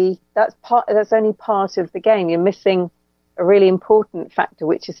really, that's only part of the game. You're missing a really important factor,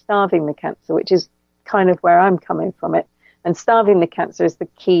 which is starving the cancer, which is kind of where I'm coming from it. And starving the cancer is the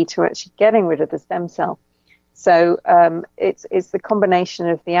key to actually getting rid of the stem cell. So it's the combination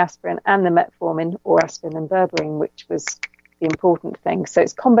of the aspirin and the metformin, or aspirin and berberine, which was the important thing. So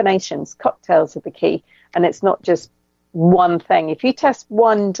it's combinations, cocktails are the key. And it's not just one thing. If you test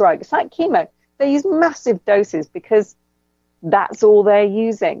one drug, it's like chemo. They use massive doses because that's all they're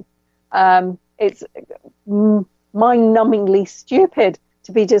using. It's mind-numbingly stupid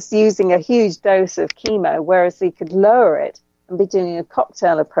to be just using a huge dose of chemo, whereas they could lower it and be doing a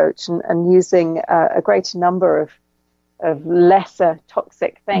cocktail approach and using a greater number of lesser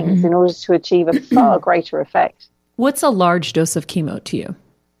toxic things in order to achieve a far greater effect. What's a large dose of chemo to you?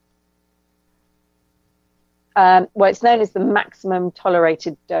 Well, it's known as the maximum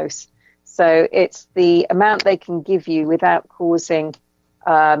tolerated dose. So it's the amount they can give you without causing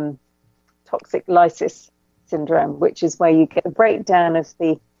toxic lysis syndrome, which is where you get the breakdown of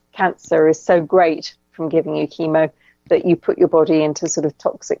the cancer is so great from giving you chemo that you put your body into sort of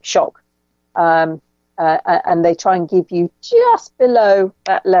toxic shock. And they try and give you just below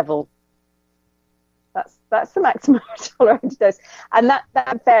that level. That's the maximum tolerated dose. And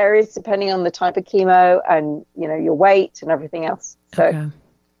that varies depending on the type of chemo and, your weight and everything else. So, okay.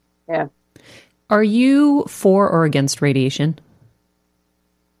 Yeah. Are you for or against radiation?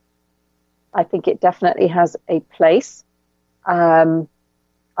 I think it definitely has a place. I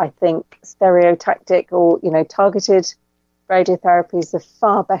think stereotactic or, targeted radiotherapy is a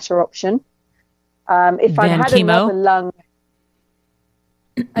far better option. If I had another lung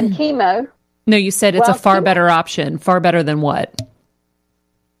and chemo... No, you said it's a far better option. Far better than what?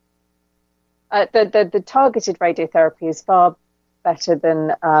 The targeted radiotherapy is far better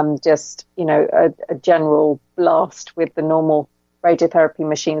than just, a general blast with the normal radiotherapy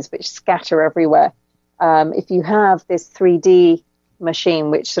machines which scatter everywhere. If you have this 3D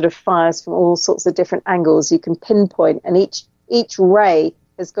machine which sort of fires from all sorts of different angles, you can pinpoint, and each ray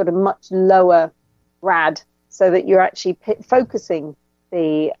has got a much lower rad so that you're actually focusing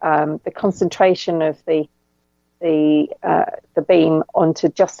the concentration of the beam onto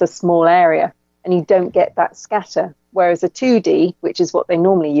just a small area, and you don't get that scatter. Whereas a 2D, which is what they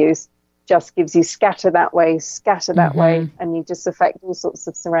normally use, just gives you scatter that way, and you just affect all sorts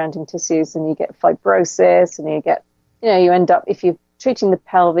of surrounding tissues, and you get fibrosis, and you get, you end up, if you're treating the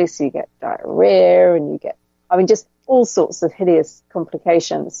pelvis, you get diarrhea, and you get, just all sorts of hideous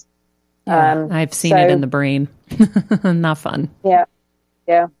complications. Yeah, I've seen it in the brain. Not fun. Yeah.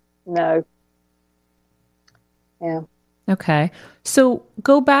 No. Yeah. Okay. So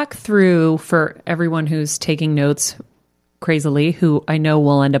go back through, for everyone who's taking notes crazily, who I know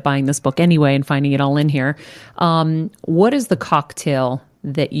will end up buying this book anyway and finding it all in here. What is the cocktail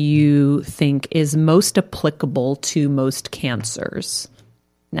that you think is most applicable to most cancers?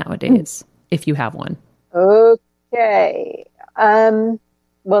 nowadays, if you have one? Okay.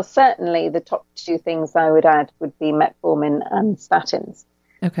 Well, certainly the top two things I would add would be metformin and statins.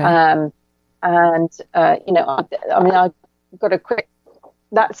 Okay. I've got a quick,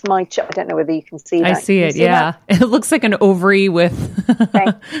 that's my chart. I don't know whether you can see that. I see it, yeah. It looks like an ovary with,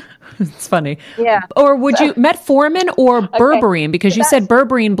 it's funny. Yeah. Or would you, metformin or berberine? Because you said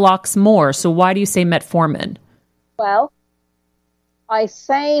berberine blocks more. So why do you say metformin? Well, I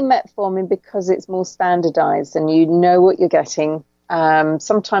say metformin because it's more standardized and you know what you're getting.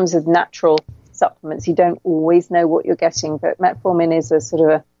 Sometimes with natural supplements, you don't always know what you're getting, but metformin is a sort of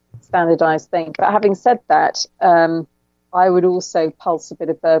a standardized thing. But having said that, I would also pulse a bit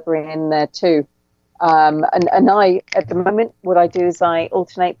of berberine in there too. And I, at the moment, what I do is I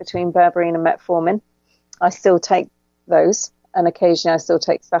alternate between berberine and metformin. I still take those, and occasionally I still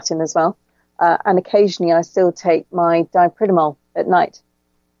take statin as well. And occasionally I still take my dipridamol at night.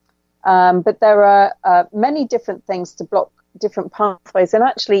 But there are many different things to block different pathways. And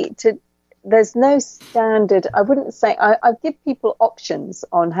actually, there's no standard. I wouldn't say, I give people options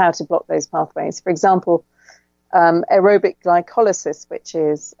on how to block those pathways. For example, aerobic glycolysis, which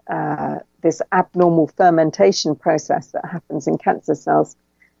is this abnormal fermentation process that happens in cancer cells.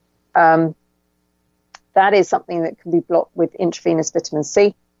 That is something that can be blocked with intravenous vitamin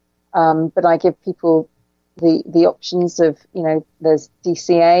C. But I give people the options of, there's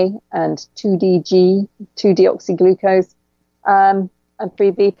DCA and 2DG, 2-deoxyglucose, and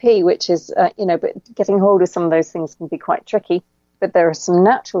 3BP, which is, but getting hold of some of those things can be quite tricky. But there are some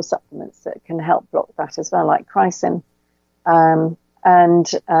natural supplements that can help block that as well, like chrysin. So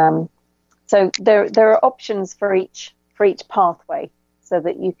there are options for each pathway so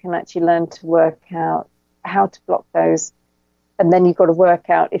that you can actually learn to work out how to block those. And then you've got to work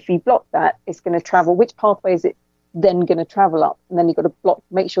out if you block that, it's going to travel. Which pathway is it then going to travel up? And then you've got to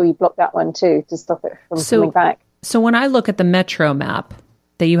make sure you block that one too to stop it from coming back. So when I look at the Metro map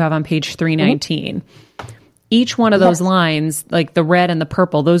that you have on page 319, each one of those lines, like the red and the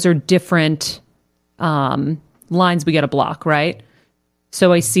purple, those are different lines we got to block, right?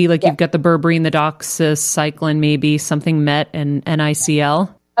 So I see you've got the berberine, the doxycycline, maybe something MET and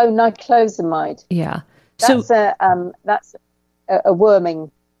NICL. Oh, niclosamide. Yeah. That's a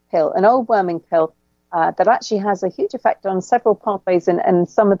worming pill, an old worming pill that actually has a huge effect on several pathways and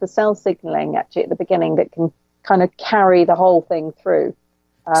some of the cell signaling actually at the beginning that can kind of carry the whole thing through.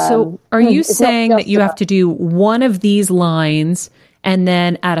 So are you saying that you have to do one of these lines and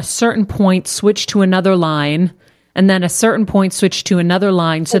then at a certain point switch to another line and then a certain point switch to another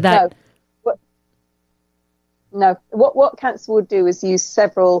line so that... No. What cancer will do is use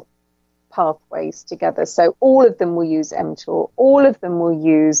several pathways together. So all of them will use mTOR. All of them will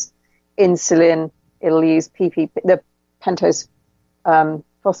use insulin. It'll use PPP, the pentose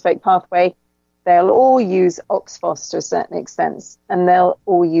phosphate pathway. They'll all use OXPHOS to a certain extent, and they'll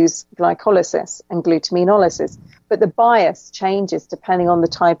all use glycolysis and glutaminolysis. But the bias changes depending on the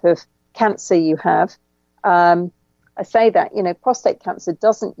type of cancer you have. I say that, prostate cancer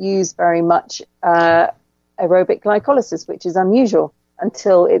doesn't use very much aerobic glycolysis, which is unusual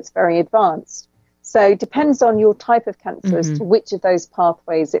until it's very advanced. So it depends on your type of cancer as to which of those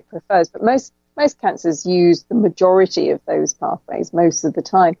pathways it prefers. But most cancers use the majority of those pathways most of the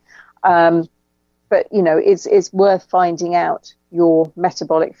time. But, it's worth finding out your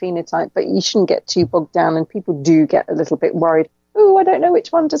metabolic phenotype, but you shouldn't get too bogged down. And people do get a little bit worried. Oh, I don't know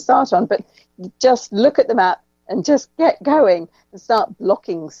which one to start on. But just look at the map and just get going and start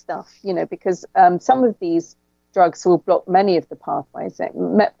blocking stuff, because some of these drugs will block many of the pathways.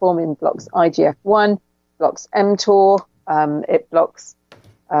 Metformin blocks IGF-1, blocks mTOR, it blocks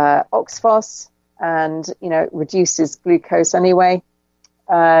OXPHOS, and, it reduces glucose anyway.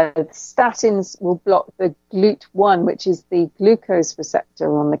 Statins will block the GLUT1, which is the glucose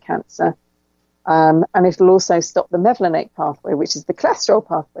receptor on the cancer. And it'll also stop the mevalonate pathway, which is the cholesterol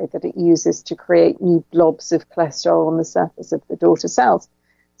pathway that it uses to create new blobs of cholesterol on the surface of the daughter cells.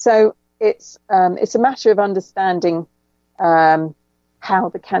 So it's a matter of understanding how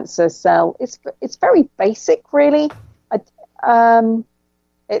the cancer cell, it's very basic, really.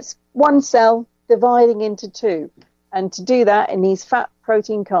 It's one cell dividing into two. And to do that, it needs fat,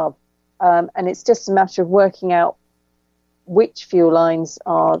 protein, carb. And it's just a matter of working out which fuel lines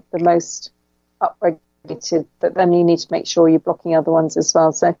are the most upregulated, but then you need to make sure you're blocking other ones as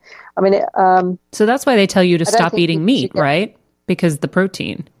well. So, so that's why they tell you to stop eating meat, right? Because the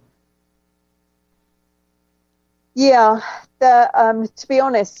protein. Yeah. To be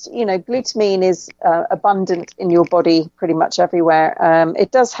honest, glutamine is abundant in your body pretty much everywhere.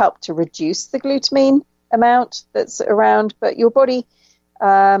 It does help to reduce the glutamine amount that's around, but your body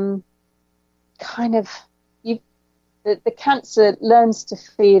kind of the cancer learns to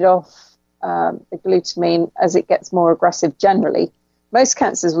feed off the glutamine as it gets more aggressive generally. Most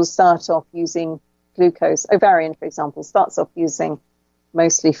cancers will start off using glucose. Ovarian, for example, starts off using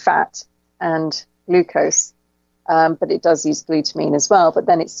mostly fat and glucose, but it does use glutamine as well. But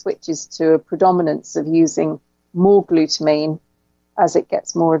then it switches to a predominance of using more glutamine as it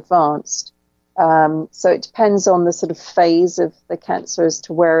gets more advanced. So it depends on the sort of phase of the cancer as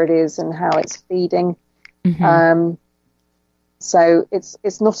to where it is and how it's feeding. Mm-hmm. So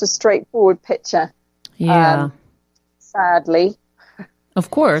it's not a straightforward picture. Yeah. Sadly.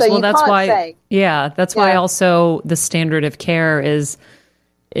 Of course. So well, that's why. That's why Yeah. also the standard of care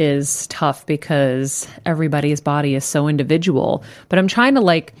is tough because everybody's body is so individual. But I'm trying to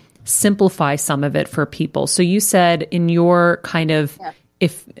like simplify some of it for people. So you said in your kind of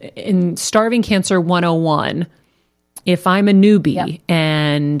if in Starving Cancer 101, if I'm a newbie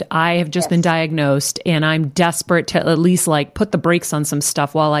and I have just been diagnosed and I'm desperate to at least like put the brakes on some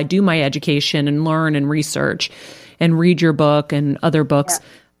stuff while I do my education and learn and research and read your book and other books,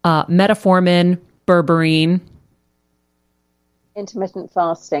 metformin, berberine. Intermittent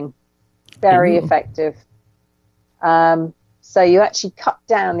fasting, very effective. So you actually cut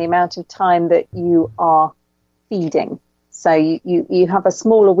down the amount of time that you are feeding. So you have a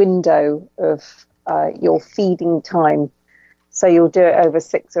smaller window of your feeding time. So you'll do it over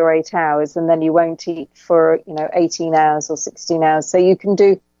 6 or 8 hours, and then you won't eat for 18 hours or 16 hours. So you can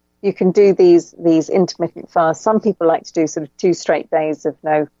do these intermittent fasts. Some people like to do sort of 2 straight days of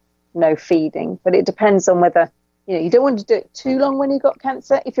no feeding, but it depends on whether you don't want to do it too long when you've got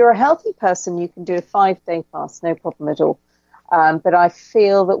cancer. If you're a healthy person, you can do a 5-day fast, no problem at all. But I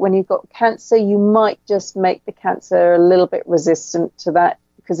feel that when you've got cancer, you might just make the cancer a little bit resistant to that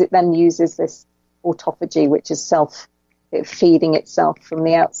because it then uses this autophagy, which is feeding itself from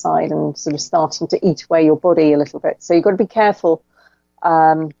the outside and sort of starting to eat away your body a little bit. So you've got to be careful.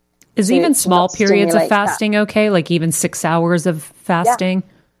 Is even small periods of fasting okay? Like even 6 hours of fasting?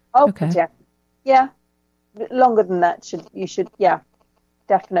 Yeah. Okay. Yeah. Longer than that you should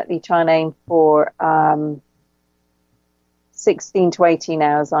definitely try and aim for 16 to 18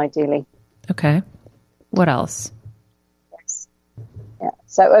 hours ideally. Okay. What else? Yes. Yeah.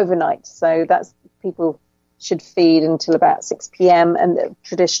 So overnight. So that's people should feed until about 6 p.m. And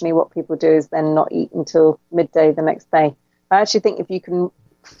traditionally what people do is then not eat until midday the next day. I actually think if you can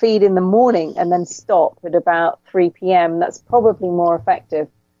feed in the morning and then stop at about 3 p.m., that's probably more effective.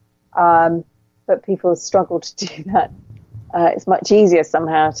 But people struggle to do that. It's much easier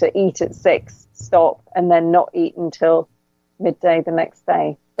somehow to eat at 6, stop, and then not eat until midday the next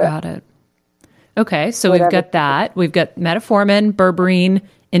day. But got it. Okay, so we've got that. We've got metformin, berberine,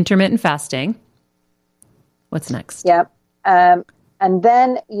 intermittent fasting. What's next? Yeah. And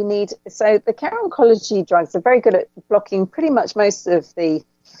then you need, so the care oncology drugs are very good at blocking pretty much most of the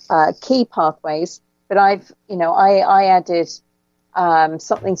key pathways, but I added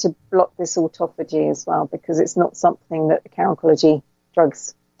something to block this autophagy as well, because it's not something that the care oncology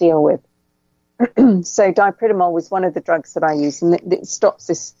drugs deal with. So dipridamol was one of the drugs that I used, and it stops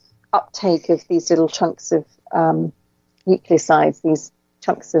this uptake of these little chunks of nucleosides, these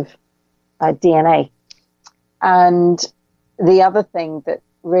chunks of DNA. And the other thing that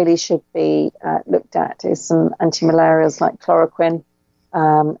really should be looked at is some antimalarials like chloroquine.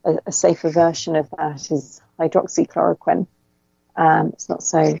 A safer version of that is hydroxychloroquine. It's not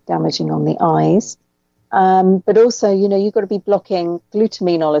so damaging on the eyes. But also, you've got to be blocking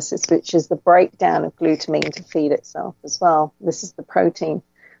glutaminolysis, which is the breakdown of glutamine to feed itself as well. This is the protein.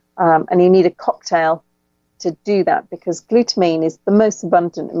 And you need a cocktail to do that, because glutamine is the most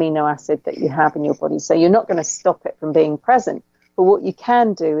abundant amino acid that you have in your body. So you're not going to stop it from being present. But what you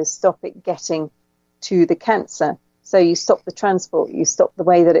can do is stop it getting to the cancer. So you stop the transport, you stop the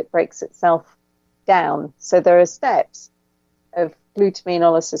way that it breaks itself down. So there are steps of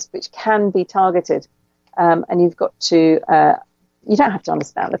glutaminolysis which can be targeted. And you've got to, you don't have to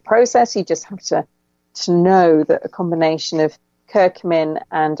understand the process, you just have to know that a combination of curcumin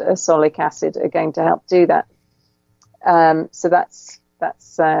and ursolic acid are going to help do that. So that's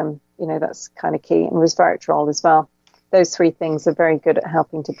kind of key. And resveratrol as well. Those 3 things are very good at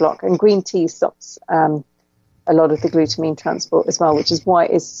helping to block. And green tea stops a lot of the glutamine transport as well, which is why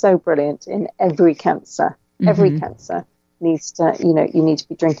it's so brilliant in every cancer. Mm-hmm. Every cancer needs to, you need to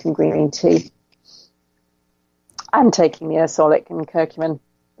be drinking green tea and taking the ursolic and curcumin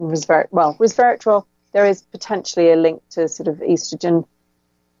and resveratrol. There is potentially a link to sort of estrogen,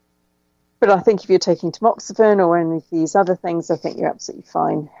 but I think if you're taking tamoxifen or any of these other things, I think you're absolutely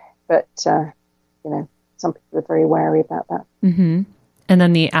fine. But some people are very wary about that. Mm-hmm. And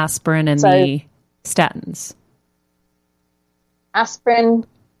then the aspirin and the statins. Aspirin,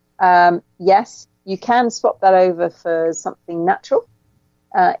 yes, you can swap that over for something natural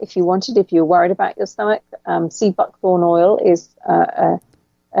if you wanted, if you're worried about your stomach. Sea buckthorn oil is an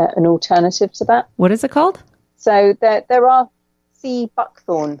alternative to that. What is it called? So there are sea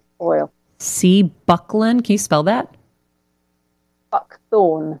buckthorn oil. Sea buckland? Can you spell that?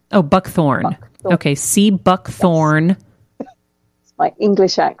 Buckthorn. Oh, buckthorn. Okay, sea buckthorn. Yes. It's my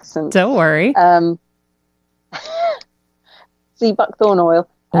English accent. Don't worry. Sea buckthorn oil,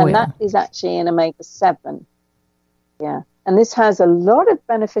 and that is actually an omega-7. Yeah, and this has a lot of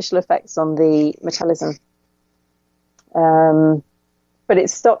beneficial effects on the metabolism. But it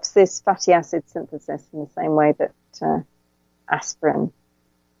stops this fatty acid synthesis in the same way that aspirin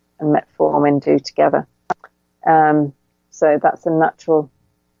and metformin do together. So that's a natural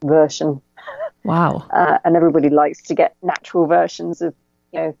version. Wow. And everybody likes to get natural versions of,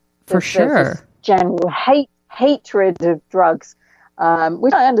 for sure, this general hatred of drugs,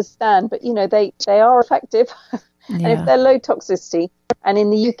 which I understand, but, they are effective. And if they're low toxicity, and in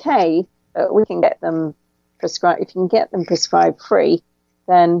the UK, we can get them prescribed, if you can get them prescribed free,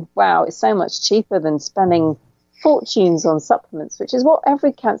 then, wow, it's so much cheaper than spending fortunes on supplements, which is what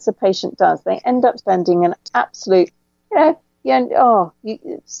every cancer patient does. They end up spending an absolute, I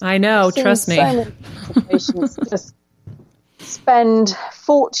know, trust me. So many patients just spend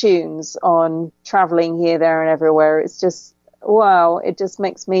fortunes on traveling here, there, and everywhere. It's just, wow, it just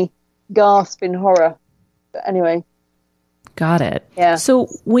makes me gasp in horror. But anyway. Got it. Yeah. So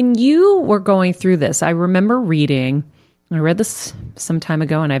when you were going through this, I remember reading, I read this some time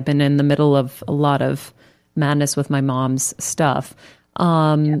ago, and I've been in the middle of a lot of madness with my mom's stuff.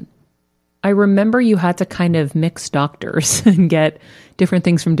 I remember you had to kind of mix doctors and get different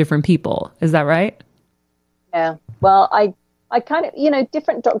things from different people. Is that right? Yeah. Well, I kind of,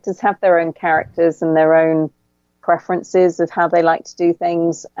 different doctors have their own characters and their own preferences of how they like to do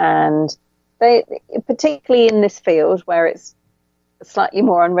things. And they, particularly in this field where it's slightly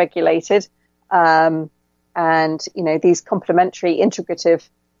more unregulated, and, these complementary integrative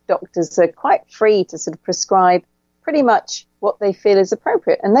doctors are quite free to sort of prescribe pretty much what they feel is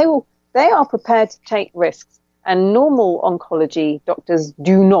appropriate. And they are prepared to take risks. And normal oncology doctors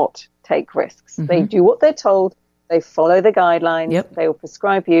do not take risks. Mm-hmm. They do what they're told. They follow the guidelines. Yep. They will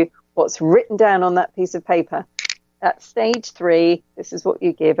prescribe you what's written down on that piece of paper. At stage 3, this is what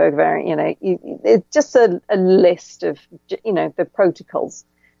you give ovarian, it's just a list of, the protocols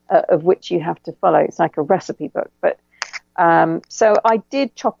of which you have to follow. It's like a recipe book. But so I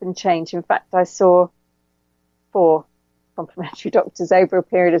did chop and change. In fact, I saw 4 complementary doctors over a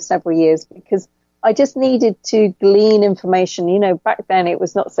period of several years because I just needed to glean information. Back then it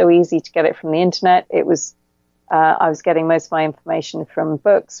was not so easy to get it from the internet. It was, I was getting most of my information from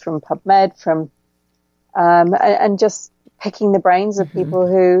books, from PubMed, from, and just picking the brains of people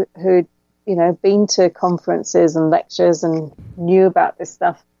who'd, been to conferences and lectures and knew about this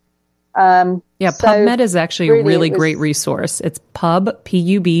stuff. PubMed is actually a really great resource. It's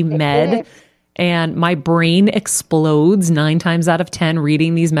P-U-B, med. And my brain explodes 9 times out of 10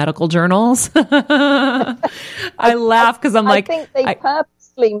 reading these medical journals. I laugh because I think they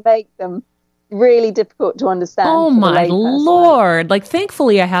purposely make them really difficult to understand. Oh my Lord.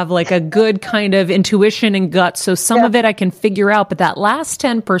 Thankfully I have a good kind of intuition and gut. So some of it I can figure out, but that last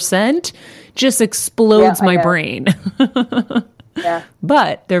 10% just explodes my brain. Yeah.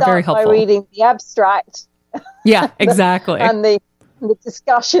 But they're very helpful. By reading the abstract. Yeah, exactly. And the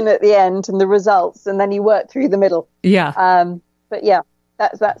discussion at the end and the results, and then you work through the middle. Yeah. But yeah,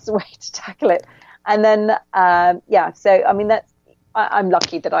 that's the way to tackle it. And then, so, I mean, I'm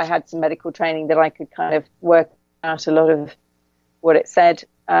lucky that I had some medical training that I could kind of work out a lot of what it said.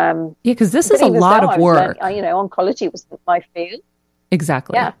 Because this is a lot of work. Oncology was my field.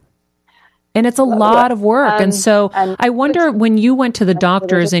 Exactly. Yeah. And it's a lot of work. And so I wonder when you went to the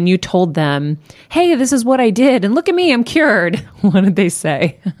doctors and you told them, hey, this is what I did, and look at me, I'm cured. What did they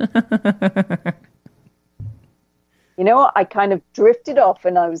say? You know what? I kind of drifted off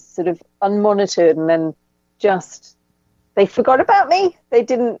and I was sort of unmonitored, and then they forgot about me. They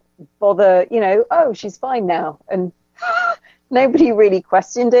didn't bother, oh, she's fine now. And nobody really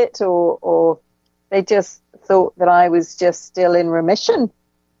questioned it, or they just thought that I was just still in remission.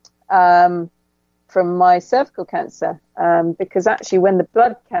 From my cervical cancer, because actually when the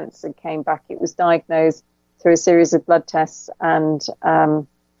blood cancer came back, it was diagnosed through a series of blood tests and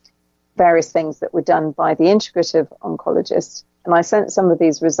various things that were done by the integrative oncologist. And I sent some of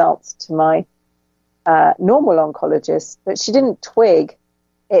these results to my normal oncologist, but she didn't twig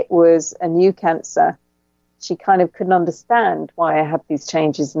it was a new cancer. she kind of couldn't understand why I had these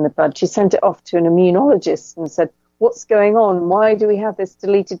changes in the blood. She sent it off to an immunologist and said, what's going on? Why do we have this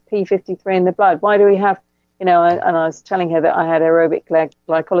deleted P53 in the blood? Why do we have, and I was telling her that I had aerobic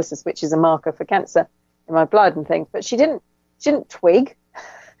glycolysis, which is a marker for cancer in my blood and things, but she didn't twig.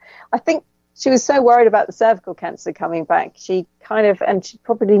 I think she was so worried about the cervical cancer coming back. And she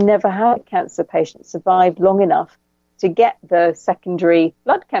probably never had a cancer patient survive long enough to get the secondary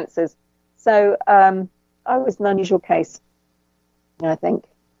blood cancers. So I was an unusual case, I think.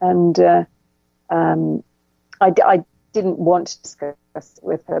 And I didn't want to discuss it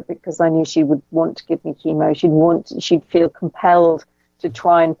with her because I knew she would want to give me chemo. She'd feel compelled to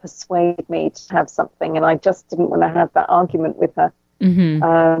try and persuade me to have something. And I just didn't want to have that argument with her.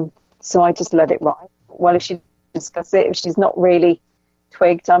 Mm-hmm. So I just let it ride. Well, if she discuss it, if she's not really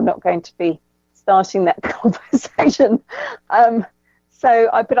twigged, I'm not going to be starting that conversation. But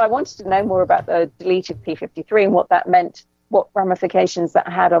I wanted to know more about the deleted P53 and what that meant, what ramifications that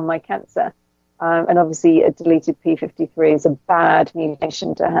had on my cancer. And obviously a deleted P53 is a bad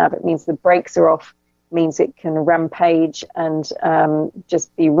mutation to have. It means the brakes are off, means it can rampage and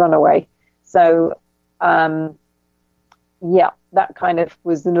just be runaway. So, that kind of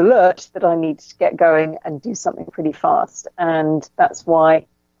was an alert that I needed to get going and do something pretty fast. And that's why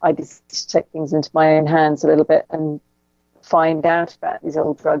I decided to take things into my own hands a little bit and find out about these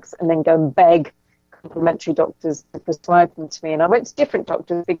old drugs and then go and beg complementary doctors to prescribe them to me. And I went to different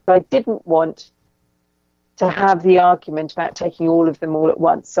doctors because I didn't want to have the argument about taking all of them all at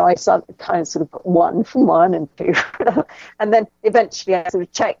once. So I started kind of sort of put one from one and two. And then eventually I sort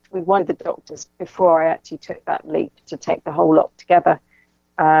of checked with one of the doctors before I actually took that leap to take the whole lot together.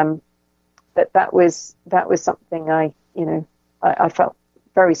 But that was something I felt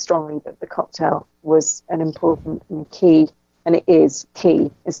very strongly that the cocktail was an important and key, and it is key,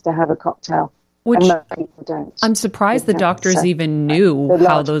 is to have a cocktail. Which and most people don't. I'm surprised the doctors even knew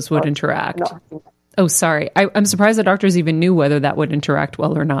how those would interact. Oh, sorry. I'm surprised the doctors even knew whether that would interact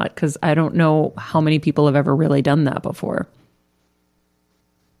well or not, because I don't know how many people have ever really done that before.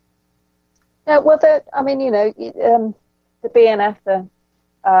 Yeah, well, the BNF,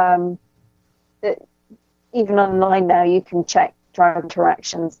 even online now, you can check drug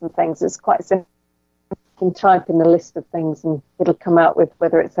interactions and things. It's quite simple. You can type in the list of things and it'll come out with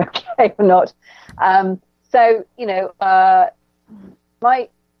whether it's okay or not.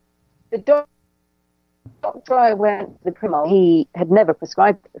 The doctor I went to the Primol, he had never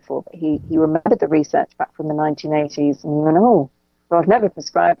prescribed it before, but he remembered the research back from the 1980s, and he went, well, I've never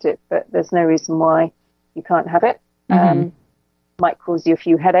prescribed it, but there's no reason why you can't have it. Mm-hmm. Might cause you a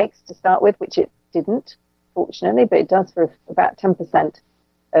few headaches to start with, which it didn't, fortunately, but it does for about 10%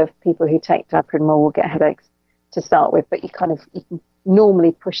 of people who take Diprodimol will get headaches to start with, but you can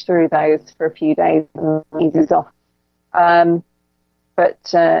normally push through those for a few days and it eases off. But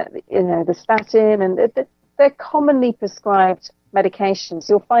the statin and they're commonly prescribed medications.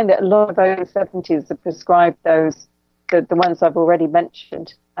 You'll find that a lot of over 70s are prescribed those, the ones I've already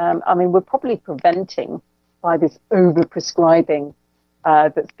mentioned. We're probably preventing by this over-prescribing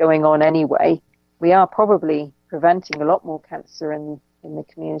that's going on anyway. We are probably preventing a lot more cancer in the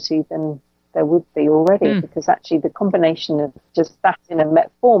community than there would be already, because actually the combination of just statin and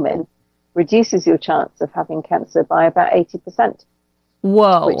metformin reduces your chance of having cancer by about 80%.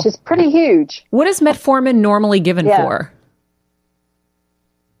 Whoa. Which is pretty huge. What is metformin normally given for?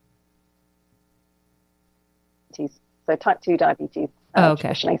 So type 2 diabetes.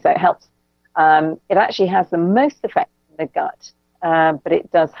 Okay. So it helps. It actually has the most effect in the gut, but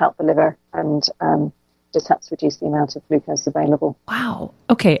it does help the liver and just helps reduce the amount of glucose available. Wow.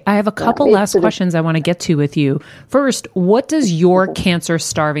 Okay. I have a couple last questions I want to get to with you. First, what does your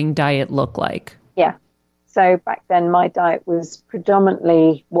cancer-starving diet look like? Yeah. So back then, my diet was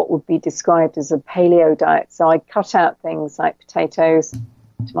predominantly what would be described as a paleo diet. So I cut out things like potatoes,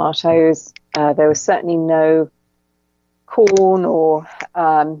 tomatoes. There was certainly no corn or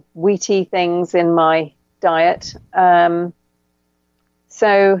wheaty things in my diet.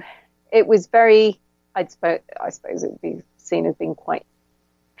 So it was very, I suppose it would be seen as being quite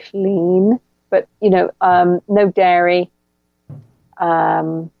clean, but, no dairy.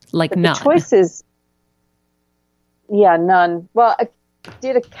 Like none. The choices... Yeah, none. Well, I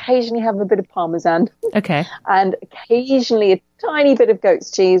did occasionally have a bit of Parmesan. Okay. And occasionally a tiny bit of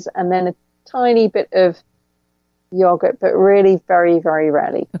goat's cheese and then a tiny bit of yogurt, but really very, very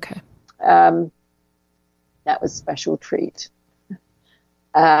rarely. Okay. That was a special treat.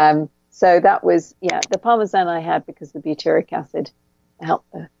 So that was, the Parmesan I had because the butyric acid helped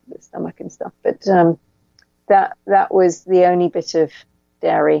the stomach and stuff. But that was the only bit of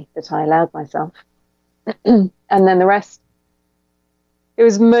dairy that I allowed myself. And then the rest, it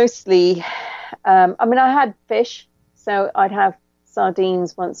was mostly, I had fish, so I'd have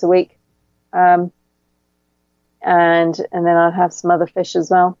sardines once a week. And then I'd have some other fish as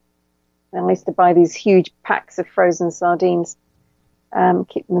well. And I used to buy these huge packs of frozen sardines,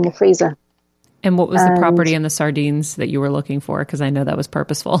 keep them in the freezer. And what was the property in the sardines that you were looking for? Because I know that was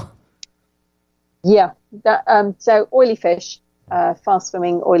purposeful. Yeah, so oily fish,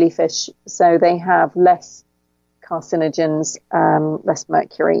 fast-swimming oily fish, so they have less carcinogens, less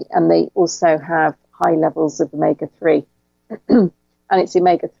mercury, and they also have high levels of omega-3. And it's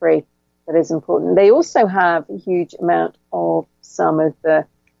omega-3 that is important. They also have a huge amount of some of the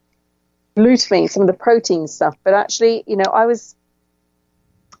glutamine, some of the protein stuff. But actually,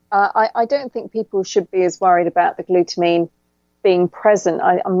 I don't think people should be as worried about the glutamine being present.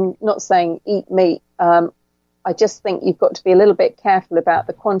 I'm not saying eat meat. I just think you've got to be a little bit careful about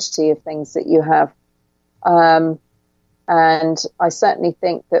the quantity of things that you have. And I certainly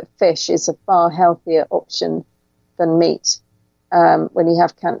think that fish is a far healthier option than meat when you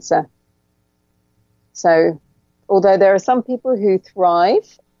have cancer. So, although there are some people who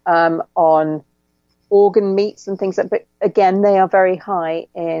thrive on organ meats and things but again, they are very high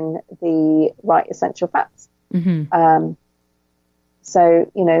in the right essential fats. Mm-hmm.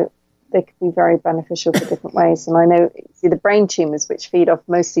 So, they could be very beneficial for different ways. And I know, the brain tumors, which feed off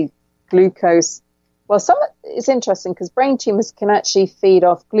mostly glucose. Well, it's interesting because brain tumors can actually feed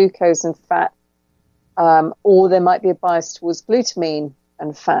off glucose and fat, or there might be a bias towards glutamine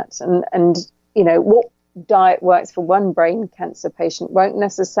and fat. And what diet works for one brain cancer patient won't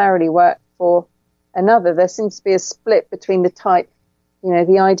necessarily work for another. There seems to be a split between the type, the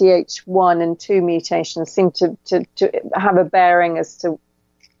IDH1 and 2 mutations seem to have a bearing as to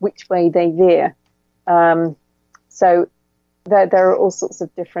which way they veer. So there are all sorts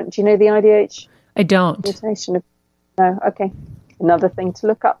of different. Do you know the IDH? I don't. Mutation. No, okay. Another thing to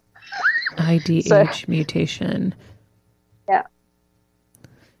look up. IDH mutation. Yeah.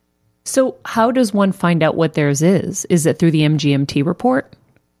 So how does one find out what theirs is? Is it through the MGMT report?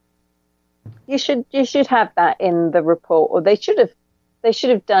 You should have that in the report, or they should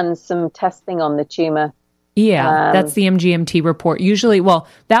have done some testing on the tumor. Yeah, that's the MGMT report. Usually, well,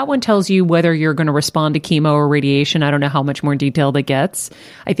 that one tells you whether you're going to respond to chemo or radiation. I don't know how much more detailed it gets.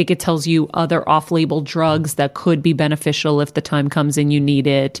 I think it tells you other off-label drugs that could be beneficial if the time comes and you need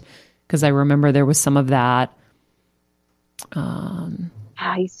it, because I remember there was some of that.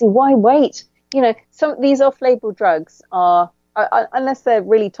 You see, why wait? Some of these off-label drugs are, unless they're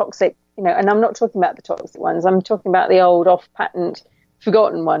really toxic, and I'm not talking about the toxic ones. I'm talking about the old off-patent,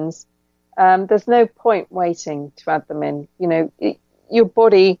 forgotten ones. There's no point waiting to add them in. Your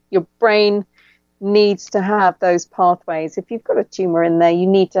body, your brain needs to have those pathways. If you've got a tumor in there, you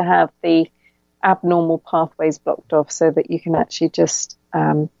need to have the abnormal pathways blocked off so that you can actually just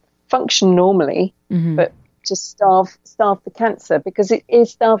function normally, but just starve the cancer, because it is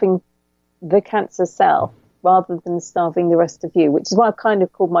starving the cancer cell rather than starving the rest of you, which is why I kind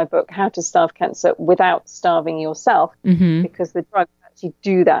of called my book How to Starve Cancer Without Starving Yourself, because the drugs actually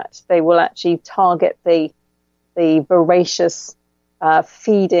do that. They will actually target the voracious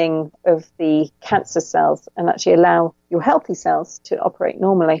feeding of the cancer cells and actually allow your healthy cells to operate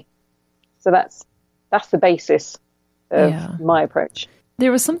normally. So that's the basis of my approach.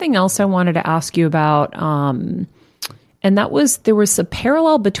 There was something else I wanted to ask you about, and that was there was a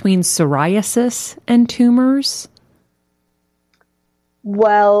parallel between psoriasis and tumors.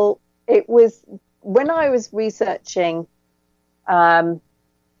 Well, it was when I was researching for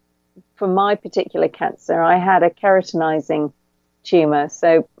my particular cancer, I had a keratinizing tumor.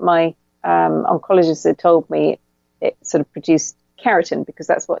 So my oncologist had told me it sort of produced keratin because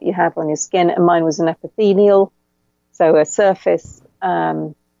that's what you have on your skin, and mine was an epithelial, so a surface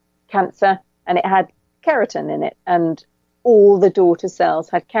cancer, and it had keratin in it, and all the daughter cells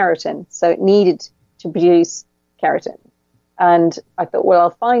had keratin, so it needed to produce keratin. And I thought, well,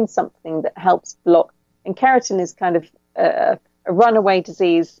 I'll find something that helps block, and keratin is kind of a runaway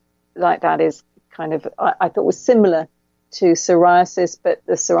disease like that is kind of, I thought was similar to psoriasis, but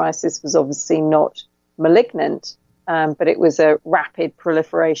the psoriasis was obviously not malignant, but it was a rapid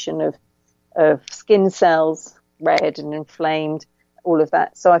proliferation of skin cells, red and inflamed, all of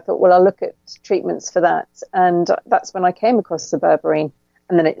that. So I thought, well, I'll look at treatments for that. And that's when I came across the berberine.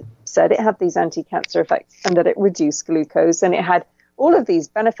 And then it said it had these anti-cancer effects and that it reduced glucose. And it had all of these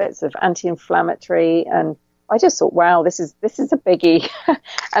benefits of anti-inflammatory. And I just thought, wow, this is a biggie.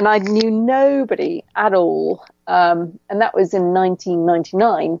 And I knew nobody at all. And that was in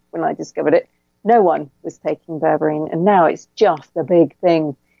 1999 when I discovered it. No one was taking berberine. And now it's just a big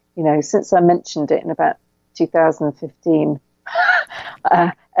thing since I mentioned it in about 2015,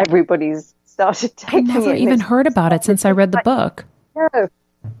 everybody's started taking it. I've never even heard about it since I read the book. No.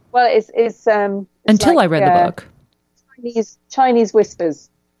 Well, it's until I read the book. Chinese whispers.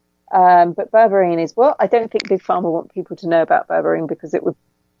 But berberine is, I don't think Big Pharma want people to know about berberine because it would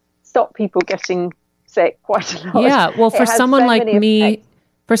stop people getting sick quite a lot. Yeah, well, for someone like me,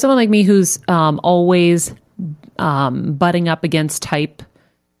 who's always butting up against type,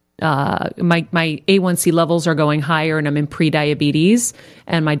 my A1C levels are going higher and I'm in pre-diabetes,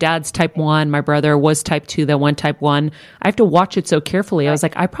 and my dad's type 1, my brother was type 2, then went type 1. I have to watch it so carefully. I was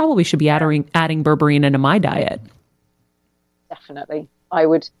like, I probably should be adding berberine into my diet. Definitely. I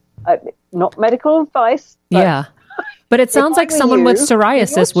would, not medical advice. But yeah. But it sounds like someone with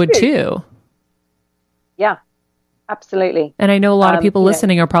psoriasis would too. Yeah, absolutely. And I know a lot of people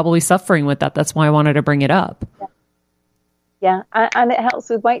listening are probably suffering with that. That's why I wanted to bring it up. Yeah, and it helps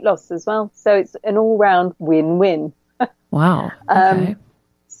with weight loss as well. So it's an all-round win-win. Wow. Okay.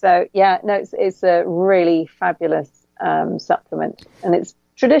 So, it's a really fabulous supplement. And it's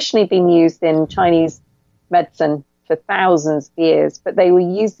traditionally been used in Chinese medicine for thousands of years, but they were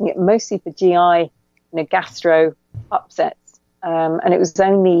using it mostly for GI, gastro upsets. And it was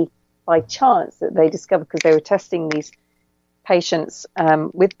only by chance that they discovered, because they were testing these patients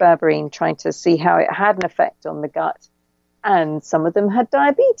with berberine, trying to see how it had an effect on the gut. And some of them had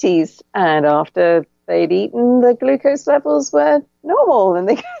diabetes. And after they'd eaten, the glucose levels were normal and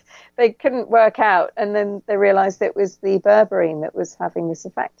they couldn't work out. And then they realized it was the berberine that was having this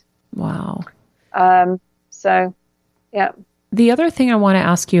effect. Wow. So, yeah. The other thing I want to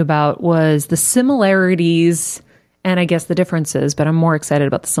ask you about was the similarities and I guess the differences, but I'm more excited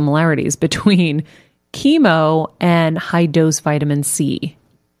about the similarities between chemo and high dose vitamin C.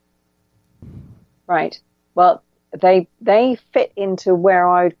 Right. Well, they fit into where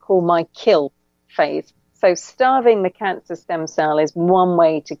I would call my kill phase. So starving the cancer stem cell is one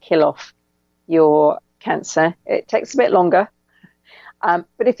way to kill off your cancer. It takes a bit longer.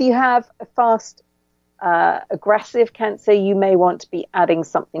 But if you have a fast, aggressive cancer, you may want to be adding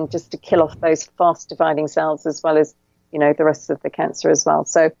something just to kill off those fast dividing cells as well as, the rest of the cancer as well.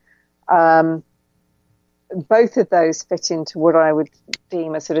 So both of those fit into what I would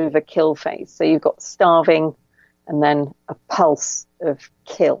deem a sort of a kill phase. So you've got starving and then a pulse of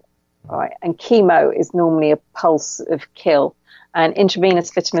kill. All right. And chemo is normally a pulse of kill. And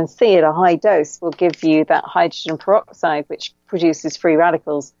intravenous vitamin C at a high dose will give you that hydrogen peroxide, which produces free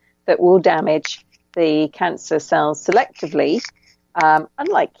radicals that will damage the cancer cells selectively,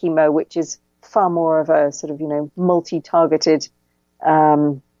 unlike chemo, which is far more of a sort of, multi-targeted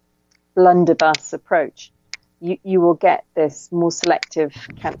blunderbuss approach. You will get this more selective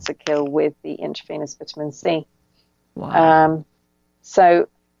cancer kill with the intravenous vitamin C. Wow. So,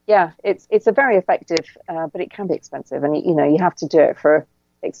 yeah, it's a very effective, but it can be expensive. And, you have to do it for an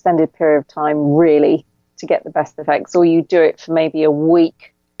extended period of time, really, to get the best effects. Or you do it for maybe a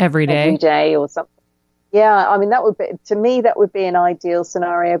week. Every day or something. Yeah, I mean, to me, that would be an ideal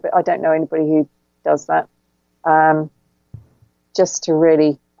scenario, but I don't know anybody who does that. Just to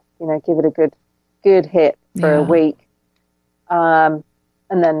really, give it a good hit for a week. And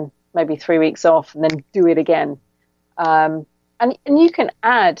then maybe 3 weeks off and then do it again. And you can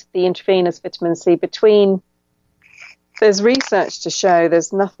add the intravenous vitamin C between. There's research to show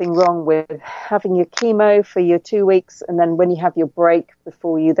there's nothing wrong with having your chemo for your 2 weeks, and then when you have your break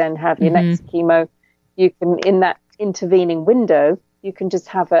before you then have your next chemo, you can, in that intervening window, you can just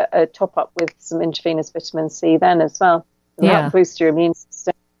have a top up with some intravenous vitamin C then as well, and help boost your immune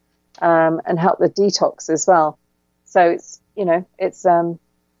system and help the detox as well. So it's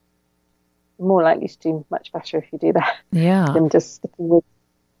more likely to do much better if you do that than just sticking with.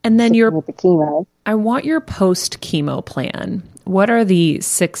 And then with the chemo. I want your post-chemo plan. What are the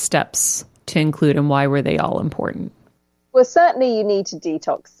 6 steps to include and why were they all important? Well, certainly you need to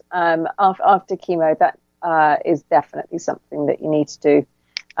detox after chemo. That is definitely something that you need to do.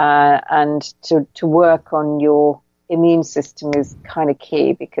 And to work on your immune system is kind of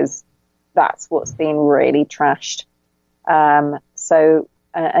key because that's what's been really trashed.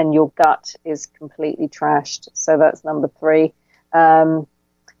 And your gut is completely trashed. So that's number 3.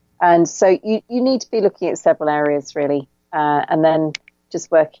 And so you need to be looking at several areas, really, and then just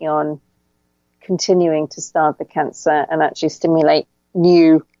working on continuing to starve the cancer and actually stimulate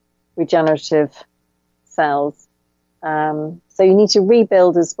new regenerative cells. So you need to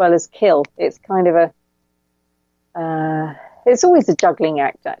rebuild as well as kill. It's kind of it's always a juggling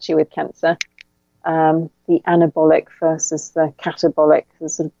act, actually, with cancer. the anabolic versus the catabolic, the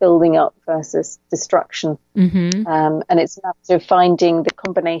sort of building up versus destruction. And it's a matter of finding the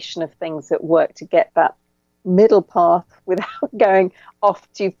combination of things that work to get that middle path without going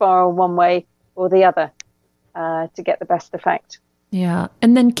off too far on one way or the other, to get the best effect. Yeah.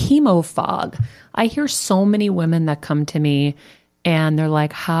 And then chemo fog. I hear so many women that come to me and they're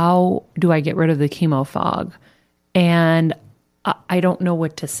like, how do I get rid of the chemo fog? And I don't know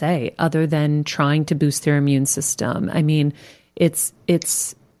what to say other than trying to boost their immune system. I mean, it's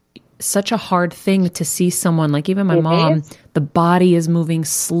such a hard thing to see someone, like even my mom, the body is moving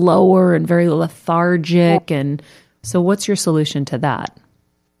slower and very lethargic. And so what's your solution to that?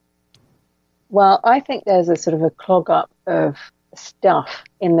 Well, I think there's a sort of a clog up of stuff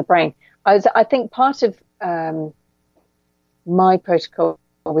in the brain. I think part of my protocol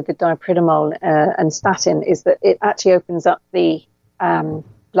with the dipridamole and statin is that it actually opens up the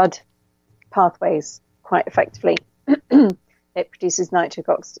blood pathways quite effectively. It produces nitric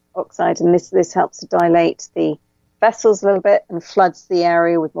oxide, and this helps to dilate the vessels a little bit and floods the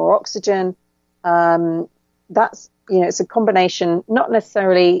area with more oxygen. That's, it's a combination, not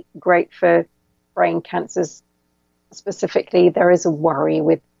necessarily great for brain cancers specifically. There is a worry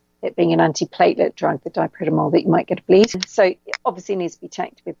with it being an antiplatelet drug, the dipridamole, that you might get a bleed. So it obviously needs to be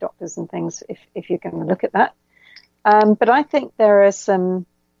checked with doctors and things if you're going to look at that. But I think there are some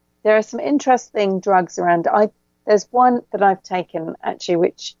interesting drugs around. There's one that I've taken actually,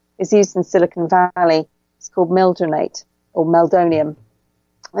 which is used in Silicon Valley. It's called Mildronate or Meldonium,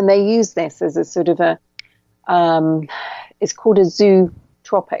 and they use this as a sort of it's called a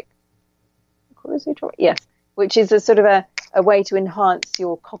zootropic. Yes, which is a sort of a way to enhance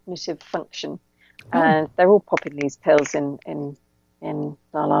your cognitive function. And they're all popping these pills in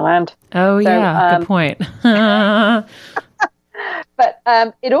La La Land. Oh, so, yeah, good point. But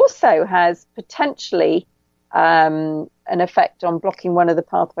it also has potentially an effect on blocking one of the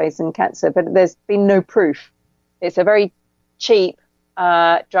pathways in cancer, but there's been no proof. It's a very cheap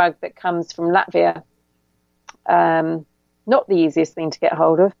drug that comes from Latvia. Not the easiest thing to get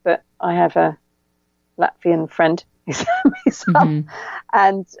hold of, but I have a Latvian friend myself,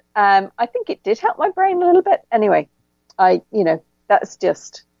 and I think it did help my brain a little bit. Anyway, that's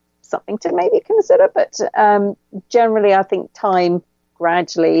just something to maybe consider. But generally, I think time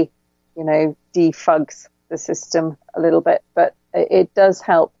gradually, defugs the system a little bit. But it does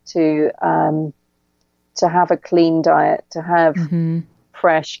help to have a clean diet, to have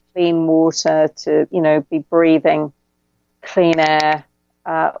fresh, clean water, to be breathing clean air.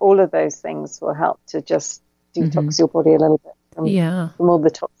 All of those things will help to just detox your body a little bit from all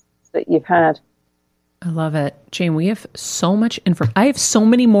the toxins that you've had. I love it. Jane, we have so much I have so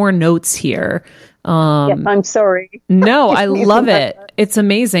many more notes here. I'm sorry. No, I love it. It's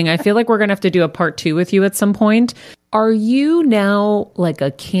amazing. I feel like we're going to have to do a part 2 with you at some point. Are you now like a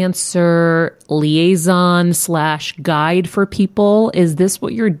cancer liaison / guide for people? Is this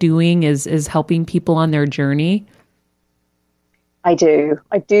what you're doing, is helping people on their journey? I do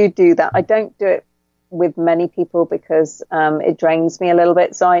that. I don't do it with many people because it drains me a little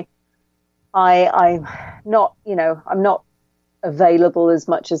bit. So I'm not, I'm not available as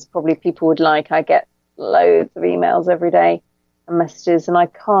much as probably people would like. I get loads of emails every day and messages, and I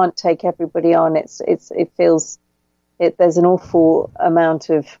can't take everybody on. There's an awful amount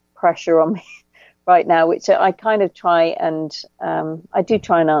of pressure on me right now, which I kind of try and I do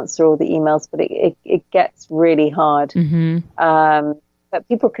try and answer all the emails, but it gets really hard. But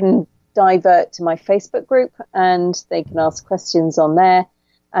people can divert to my Facebook group and they can ask questions on there.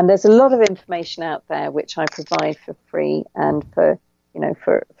 And there's a lot of information out there which I provide for free and for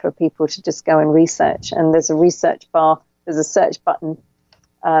people to just go and research. And there's a research bar, there's a search button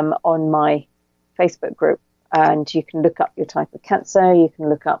on my Facebook group, and you can look up your type of cancer, you can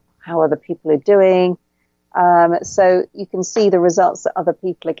look up how other people are doing. So you can see the results that other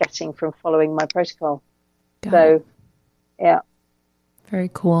people are getting from following my protocol. Yeah. Very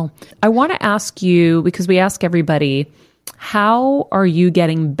cool. I want to ask you, because we ask everybody, how are you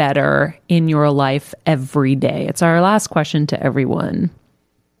getting better in your life every day? It's our last question to everyone.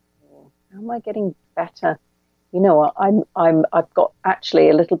 How am I getting better? I've got actually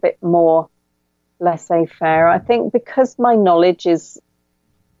a little bit more laissez-faire. I think because my knowledge is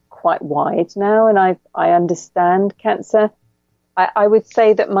quite wide now and I understand cancer, I would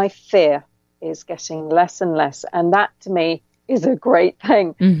say that my fear is getting less and less. And that to me is a great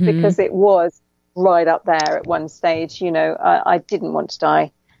thing because it was right up there at one stage. I didn't want to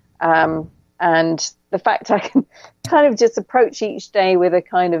die. And the fact I can kind of just approach each day with a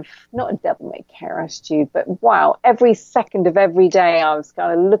kind of, not a devil-may-care attitude, but wow, every second of every day I was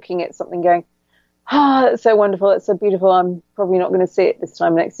kind of looking at something going, That's so wonderful. It's so beautiful. I'm probably not going to see it this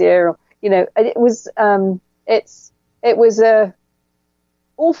time next year. Or, it was a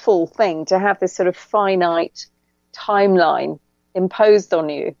awful thing to have this sort of finite timeline imposed on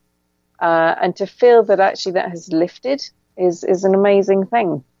you, and to feel that actually that has lifted is an amazing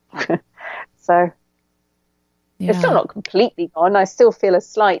thing. So it's still not completely gone. I still feel a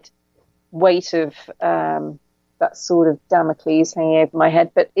slight weight of that sort of Damocles hanging over my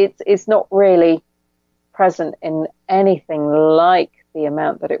head, but it's not really present in anything like the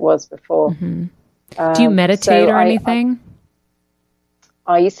amount that it was before. Mm-hmm. Do you meditate or anything?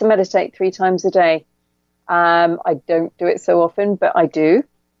 I used to meditate 3 times a day. I don't do it so often, but I do.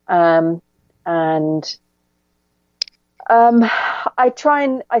 And I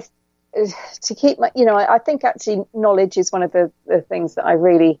try to keep my, I think actually knowledge is one of the things that I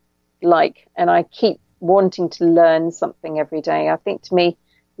really like, and I keep wanting to learn something every day. I think to me,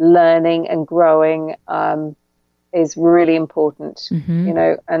 learning and growing is really important,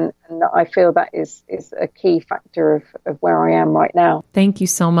 and I feel that is a key factor of where I am right now. Thank you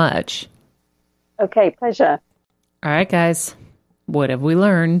so much. Okay, pleasure. All right, guys, what have we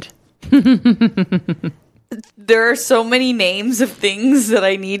learned? There are so many names of things that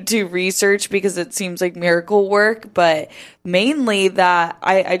I need to research because it seems like miracle work, but mainly that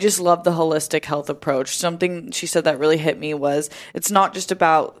I just love the holistic health approach. Something she said that really hit me was it's not just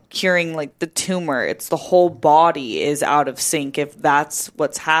about curing like the tumor, it's the whole body is out of sync if that's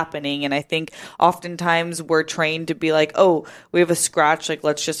what's happening. And I think oftentimes we're trained to be like, oh, we have a scratch, like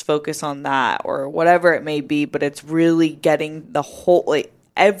let's just focus on that or whatever it may be, but it's really getting the whole, like,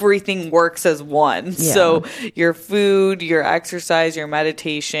 everything works as one. Yeah. So your food, your exercise, your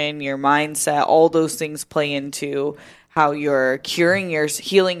meditation, your mindset, all those things play into how you're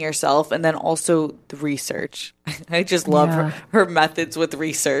healing yourself, and then also the research. I just love her methods with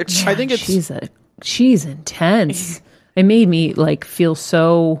research. Yeah, I think she's intense. It made me like feel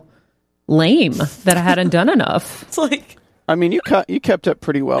so lame that I hadn't done enough. It's like, I mean, you kept up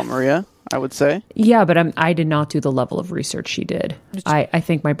pretty well, Maria, I would say. Yeah, but I did not do the level of research she did. I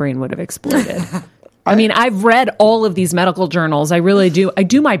think my brain would have exploded. I mean, I've read all of these medical journals. I really do. I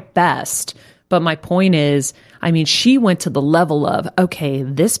do my best. But my point is, I mean, she went to the level of, okay,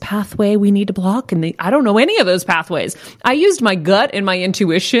 this pathway we need to block. And I don't know any of those pathways. I used my gut and my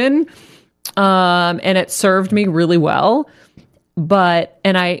intuition, and it served me really well.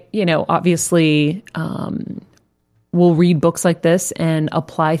 And I, obviously, will read books like this and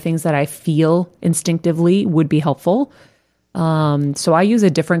apply things that I feel instinctively would be helpful. So I use a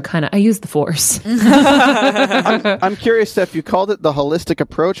different kind of, I use the Force. I'm curious, Steph, you called it the holistic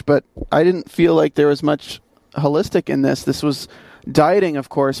approach, but I didn't feel like there was much holistic in this. This was dieting, of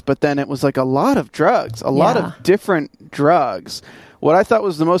course, but then it was like a lot of drugs, a lot of different drugs. What I thought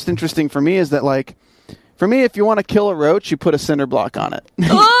was the most interesting for me is that, like, for me, if you want to kill a roach, you put a cinder block on it.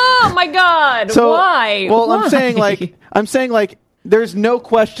 Oh my God! So, why? Well, why? I'm saying like, there's no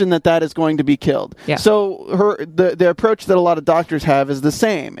question that is going to be killed. Yeah. So the approach that a lot of doctors have is the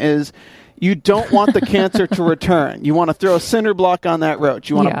same: is you don't want the cancer to return. You want to throw a cinder block on that roach.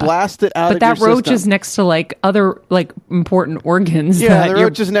 You want to blast it out of your system. But that roach is next to like other like important organs. Yeah, the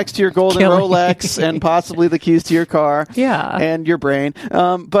roach is next to your golden Rolex and possibly the keys to your car. Yeah, and your brain.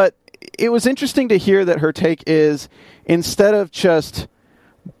 But it was interesting to hear that her take is, instead of just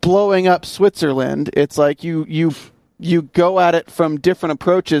blowing up Switzerland, it's like you go at it from different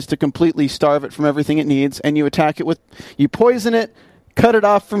approaches to completely starve it from everything it needs, and you attack it you poison it, cut it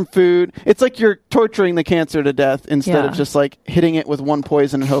off from food. It's like you're torturing the cancer to death instead of just like hitting it with one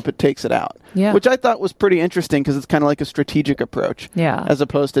poison and hope it takes it out. Yeah. Which I thought was pretty interesting because it's kind of like a strategic approach. Yeah. As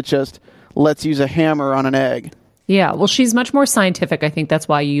opposed to just, let's use a hammer on an egg. Yeah, well, she's much more scientific. I think that's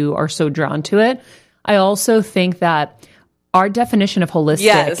why you are so drawn to it. I also think that our definition of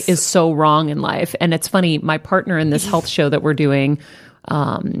holistic is so wrong in life. And it's funny, my partner in this health show that we're doing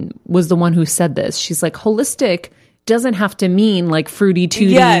was the one who said this. She's like, holistic doesn't have to mean like fruity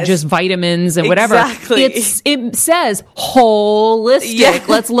tooty, just vitamins and whatever. Exactly. It says holistic. Yeah.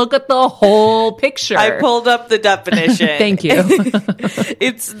 Let's look at the whole picture. I pulled up the definition. Thank you.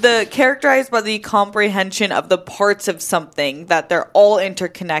 It's characterized by the comprehension of the parts of something, that they're all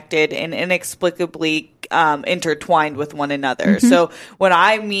interconnected and inexplicably intertwined with one another. Mm-hmm. So when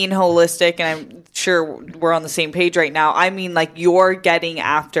I mean holistic, and I'm sure we're on the same page right now, I mean like you're getting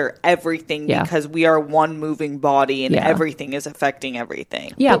after everything because we are one moving body and everything is affecting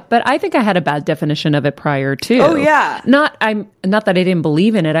everything. Yeah, but I think I had a bad definition of it prior too. Oh yeah. Not that I didn't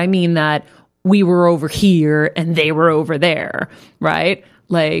believe in it. I mean that we were over here and they were over there, right?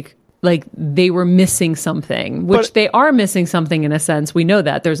 Like like they were missing something, which they are missing something in a sense. We know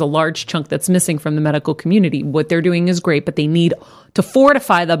that there's a large chunk that's missing from the medical community. What they're doing is great, but they need to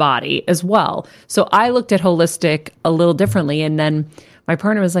fortify the body as well. So I looked at holistic a little differently. And then my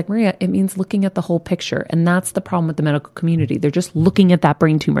partner was like, Maria, it means looking at the whole picture. And that's the problem with the medical community. They're just looking at that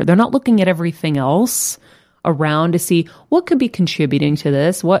brain tumor. They're not looking at everything else around to see what could be contributing to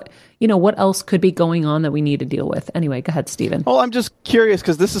this, what else could be going on that we need to deal with. Anyway, go ahead, Stephen. Well, I'm just curious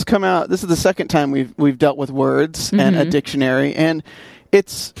because this is the second time we've dealt with words and a dictionary, and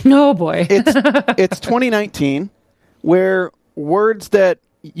it's it's 2019 where words that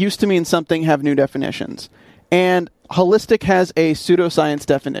used to mean something have new definitions, and holistic has a pseudoscience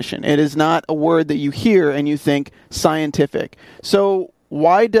definition. It is not a word that you hear and you think scientific. So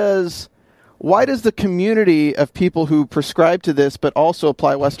why does the community of people who prescribe to this but also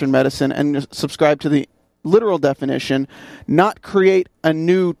apply Western medicine and subscribe to the literal definition not create a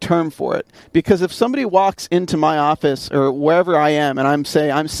new term for it? Because if somebody walks into my office or wherever I am and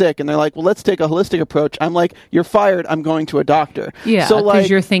I'm sick and they're like, well, let's take a holistic approach, I'm like, you're fired, I'm going to a doctor. Yeah, so because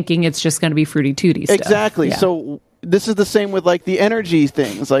you're thinking it's just going to be fruity tooty stuff. Exactly. Yeah. So this is the same with like the energy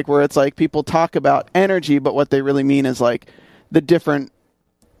things, like where it's like people talk about energy, but what they really mean is like the different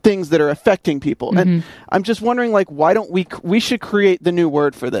things that are affecting people. And I'm just wondering, like, why don't we should create the new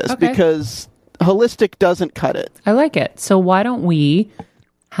word for this, because holistic doesn't cut it. I like it. So why don't we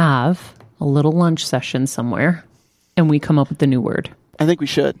have a little lunch session somewhere and we come up with the new word? I think we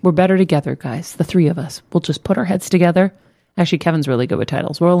should. We're better together, guys. The three of us. We'll just put our heads together. Actually, Kevin's really good with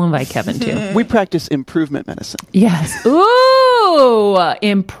titles. We'll invite Kevin too. We practice improvement medicine. Yes. Ooh,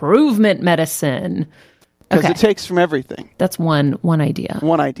 improvement medicine. Because it takes from everything. That's one idea.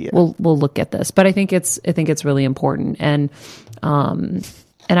 One idea. We'll look at this, but I think it's really important, and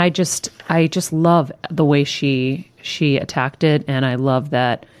I just love the way she attacked it, and I love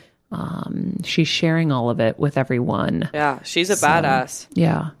that she's sharing all of it with everyone. Yeah, she's a badass.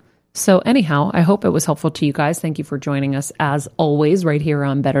 Yeah. So anyhow, I hope it was helpful to you guys. Thank you for joining us as always right here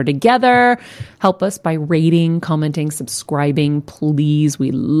on Better Together. Help us by rating, commenting, subscribing, please.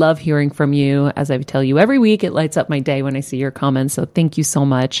 We love hearing from you. As I tell you every week, it lights up my day when I see your comments. So thank you so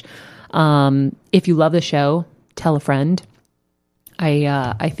much. If you love the show, tell a friend.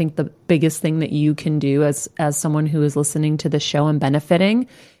 I think the biggest thing that you can do as someone who is listening to the show and benefiting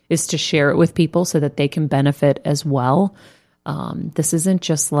is to share it with people so that they can benefit as well. This isn't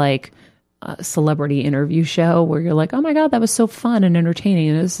just like a celebrity interview show where you're like, oh my God, that was so fun and entertaining.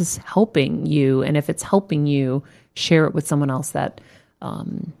 And this is helping you. And if it's helping you, share it with someone else that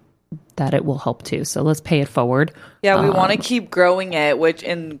it will help too. So let's pay it forward. Yeah, we want to keep growing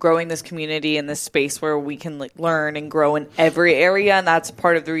it, growing this community in this space where we can learn and grow in every area. And that's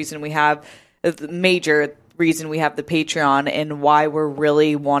part of the reason we have the major reason we have the Patreon and why we're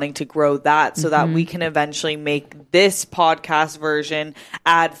really wanting to grow that so that we can eventually make this podcast version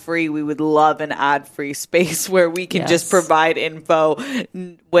ad-free. We would love an ad-free space where we can just provide info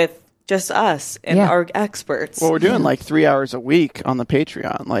with just us and our experts. Well, we're doing like 3 hours a week on the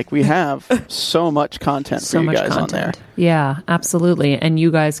Patreon. Like we have so much content for you guys on there. Yeah, absolutely. And you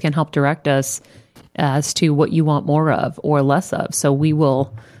guys can help direct us as to what you want more of or less of. So we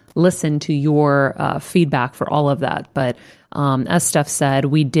will listen to your feedback for all of that. But as Steph said,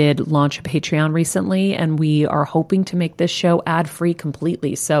 we did launch a Patreon recently, and we are hoping to make this show ad-free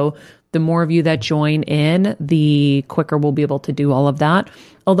completely. So the more of you that join in, the quicker we'll be able to do all of that.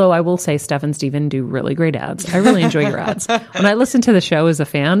 Although I will say Steph and Steven do really great ads. I really enjoy your ads. When I listen to the show as a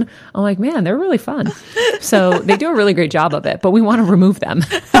fan, I'm like, man, they're really fun. So they do a really great job of it, but we want to remove them.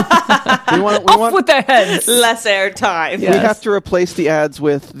 we want with their heads. Less airtime. Yes. We have to replace the ads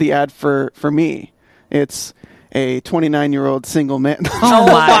with the ad for me. It's a 29-year-old single man. Oh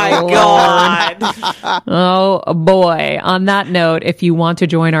my God. Oh boy. On that note, if you want to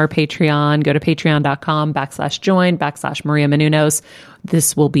join our Patreon, go to patreon.com/join/Maria Menounos.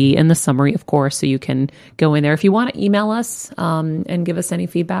 This will be in the summary, of course, so you can go in there. If you want to email us and give us any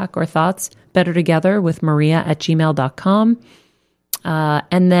feedback or thoughts, bettertogether@gmail.com.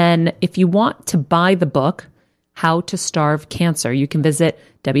 And then if you want to buy the book, How to Starve Cancer, you can visit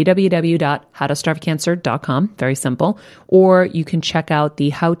www.howtostarvecancer.com. Very simple. Or you can check out the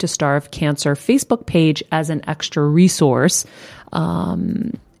How to Starve Cancer Facebook page as an extra resource.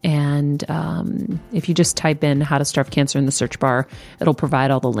 And if you just type in How to Starve Cancer in the search bar, it'll provide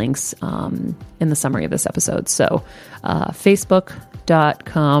all the links in the summary of this episode. So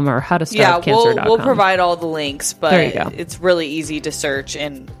Facebook.com or howtostarvecancer.com. Yeah, we'll provide all the links, but there you go. It's really easy to search,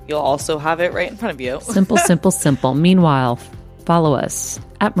 and you'll also have it right in front of you. Simple, simple, simple. Meanwhile, follow us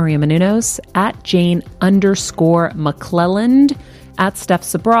at Maria Menounos, at Jane_McClelland. at Steph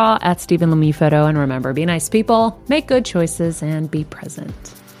Sabra, at Stephen Lemifero. And remember, be nice people, make good choices, and be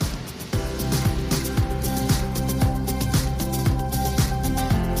present.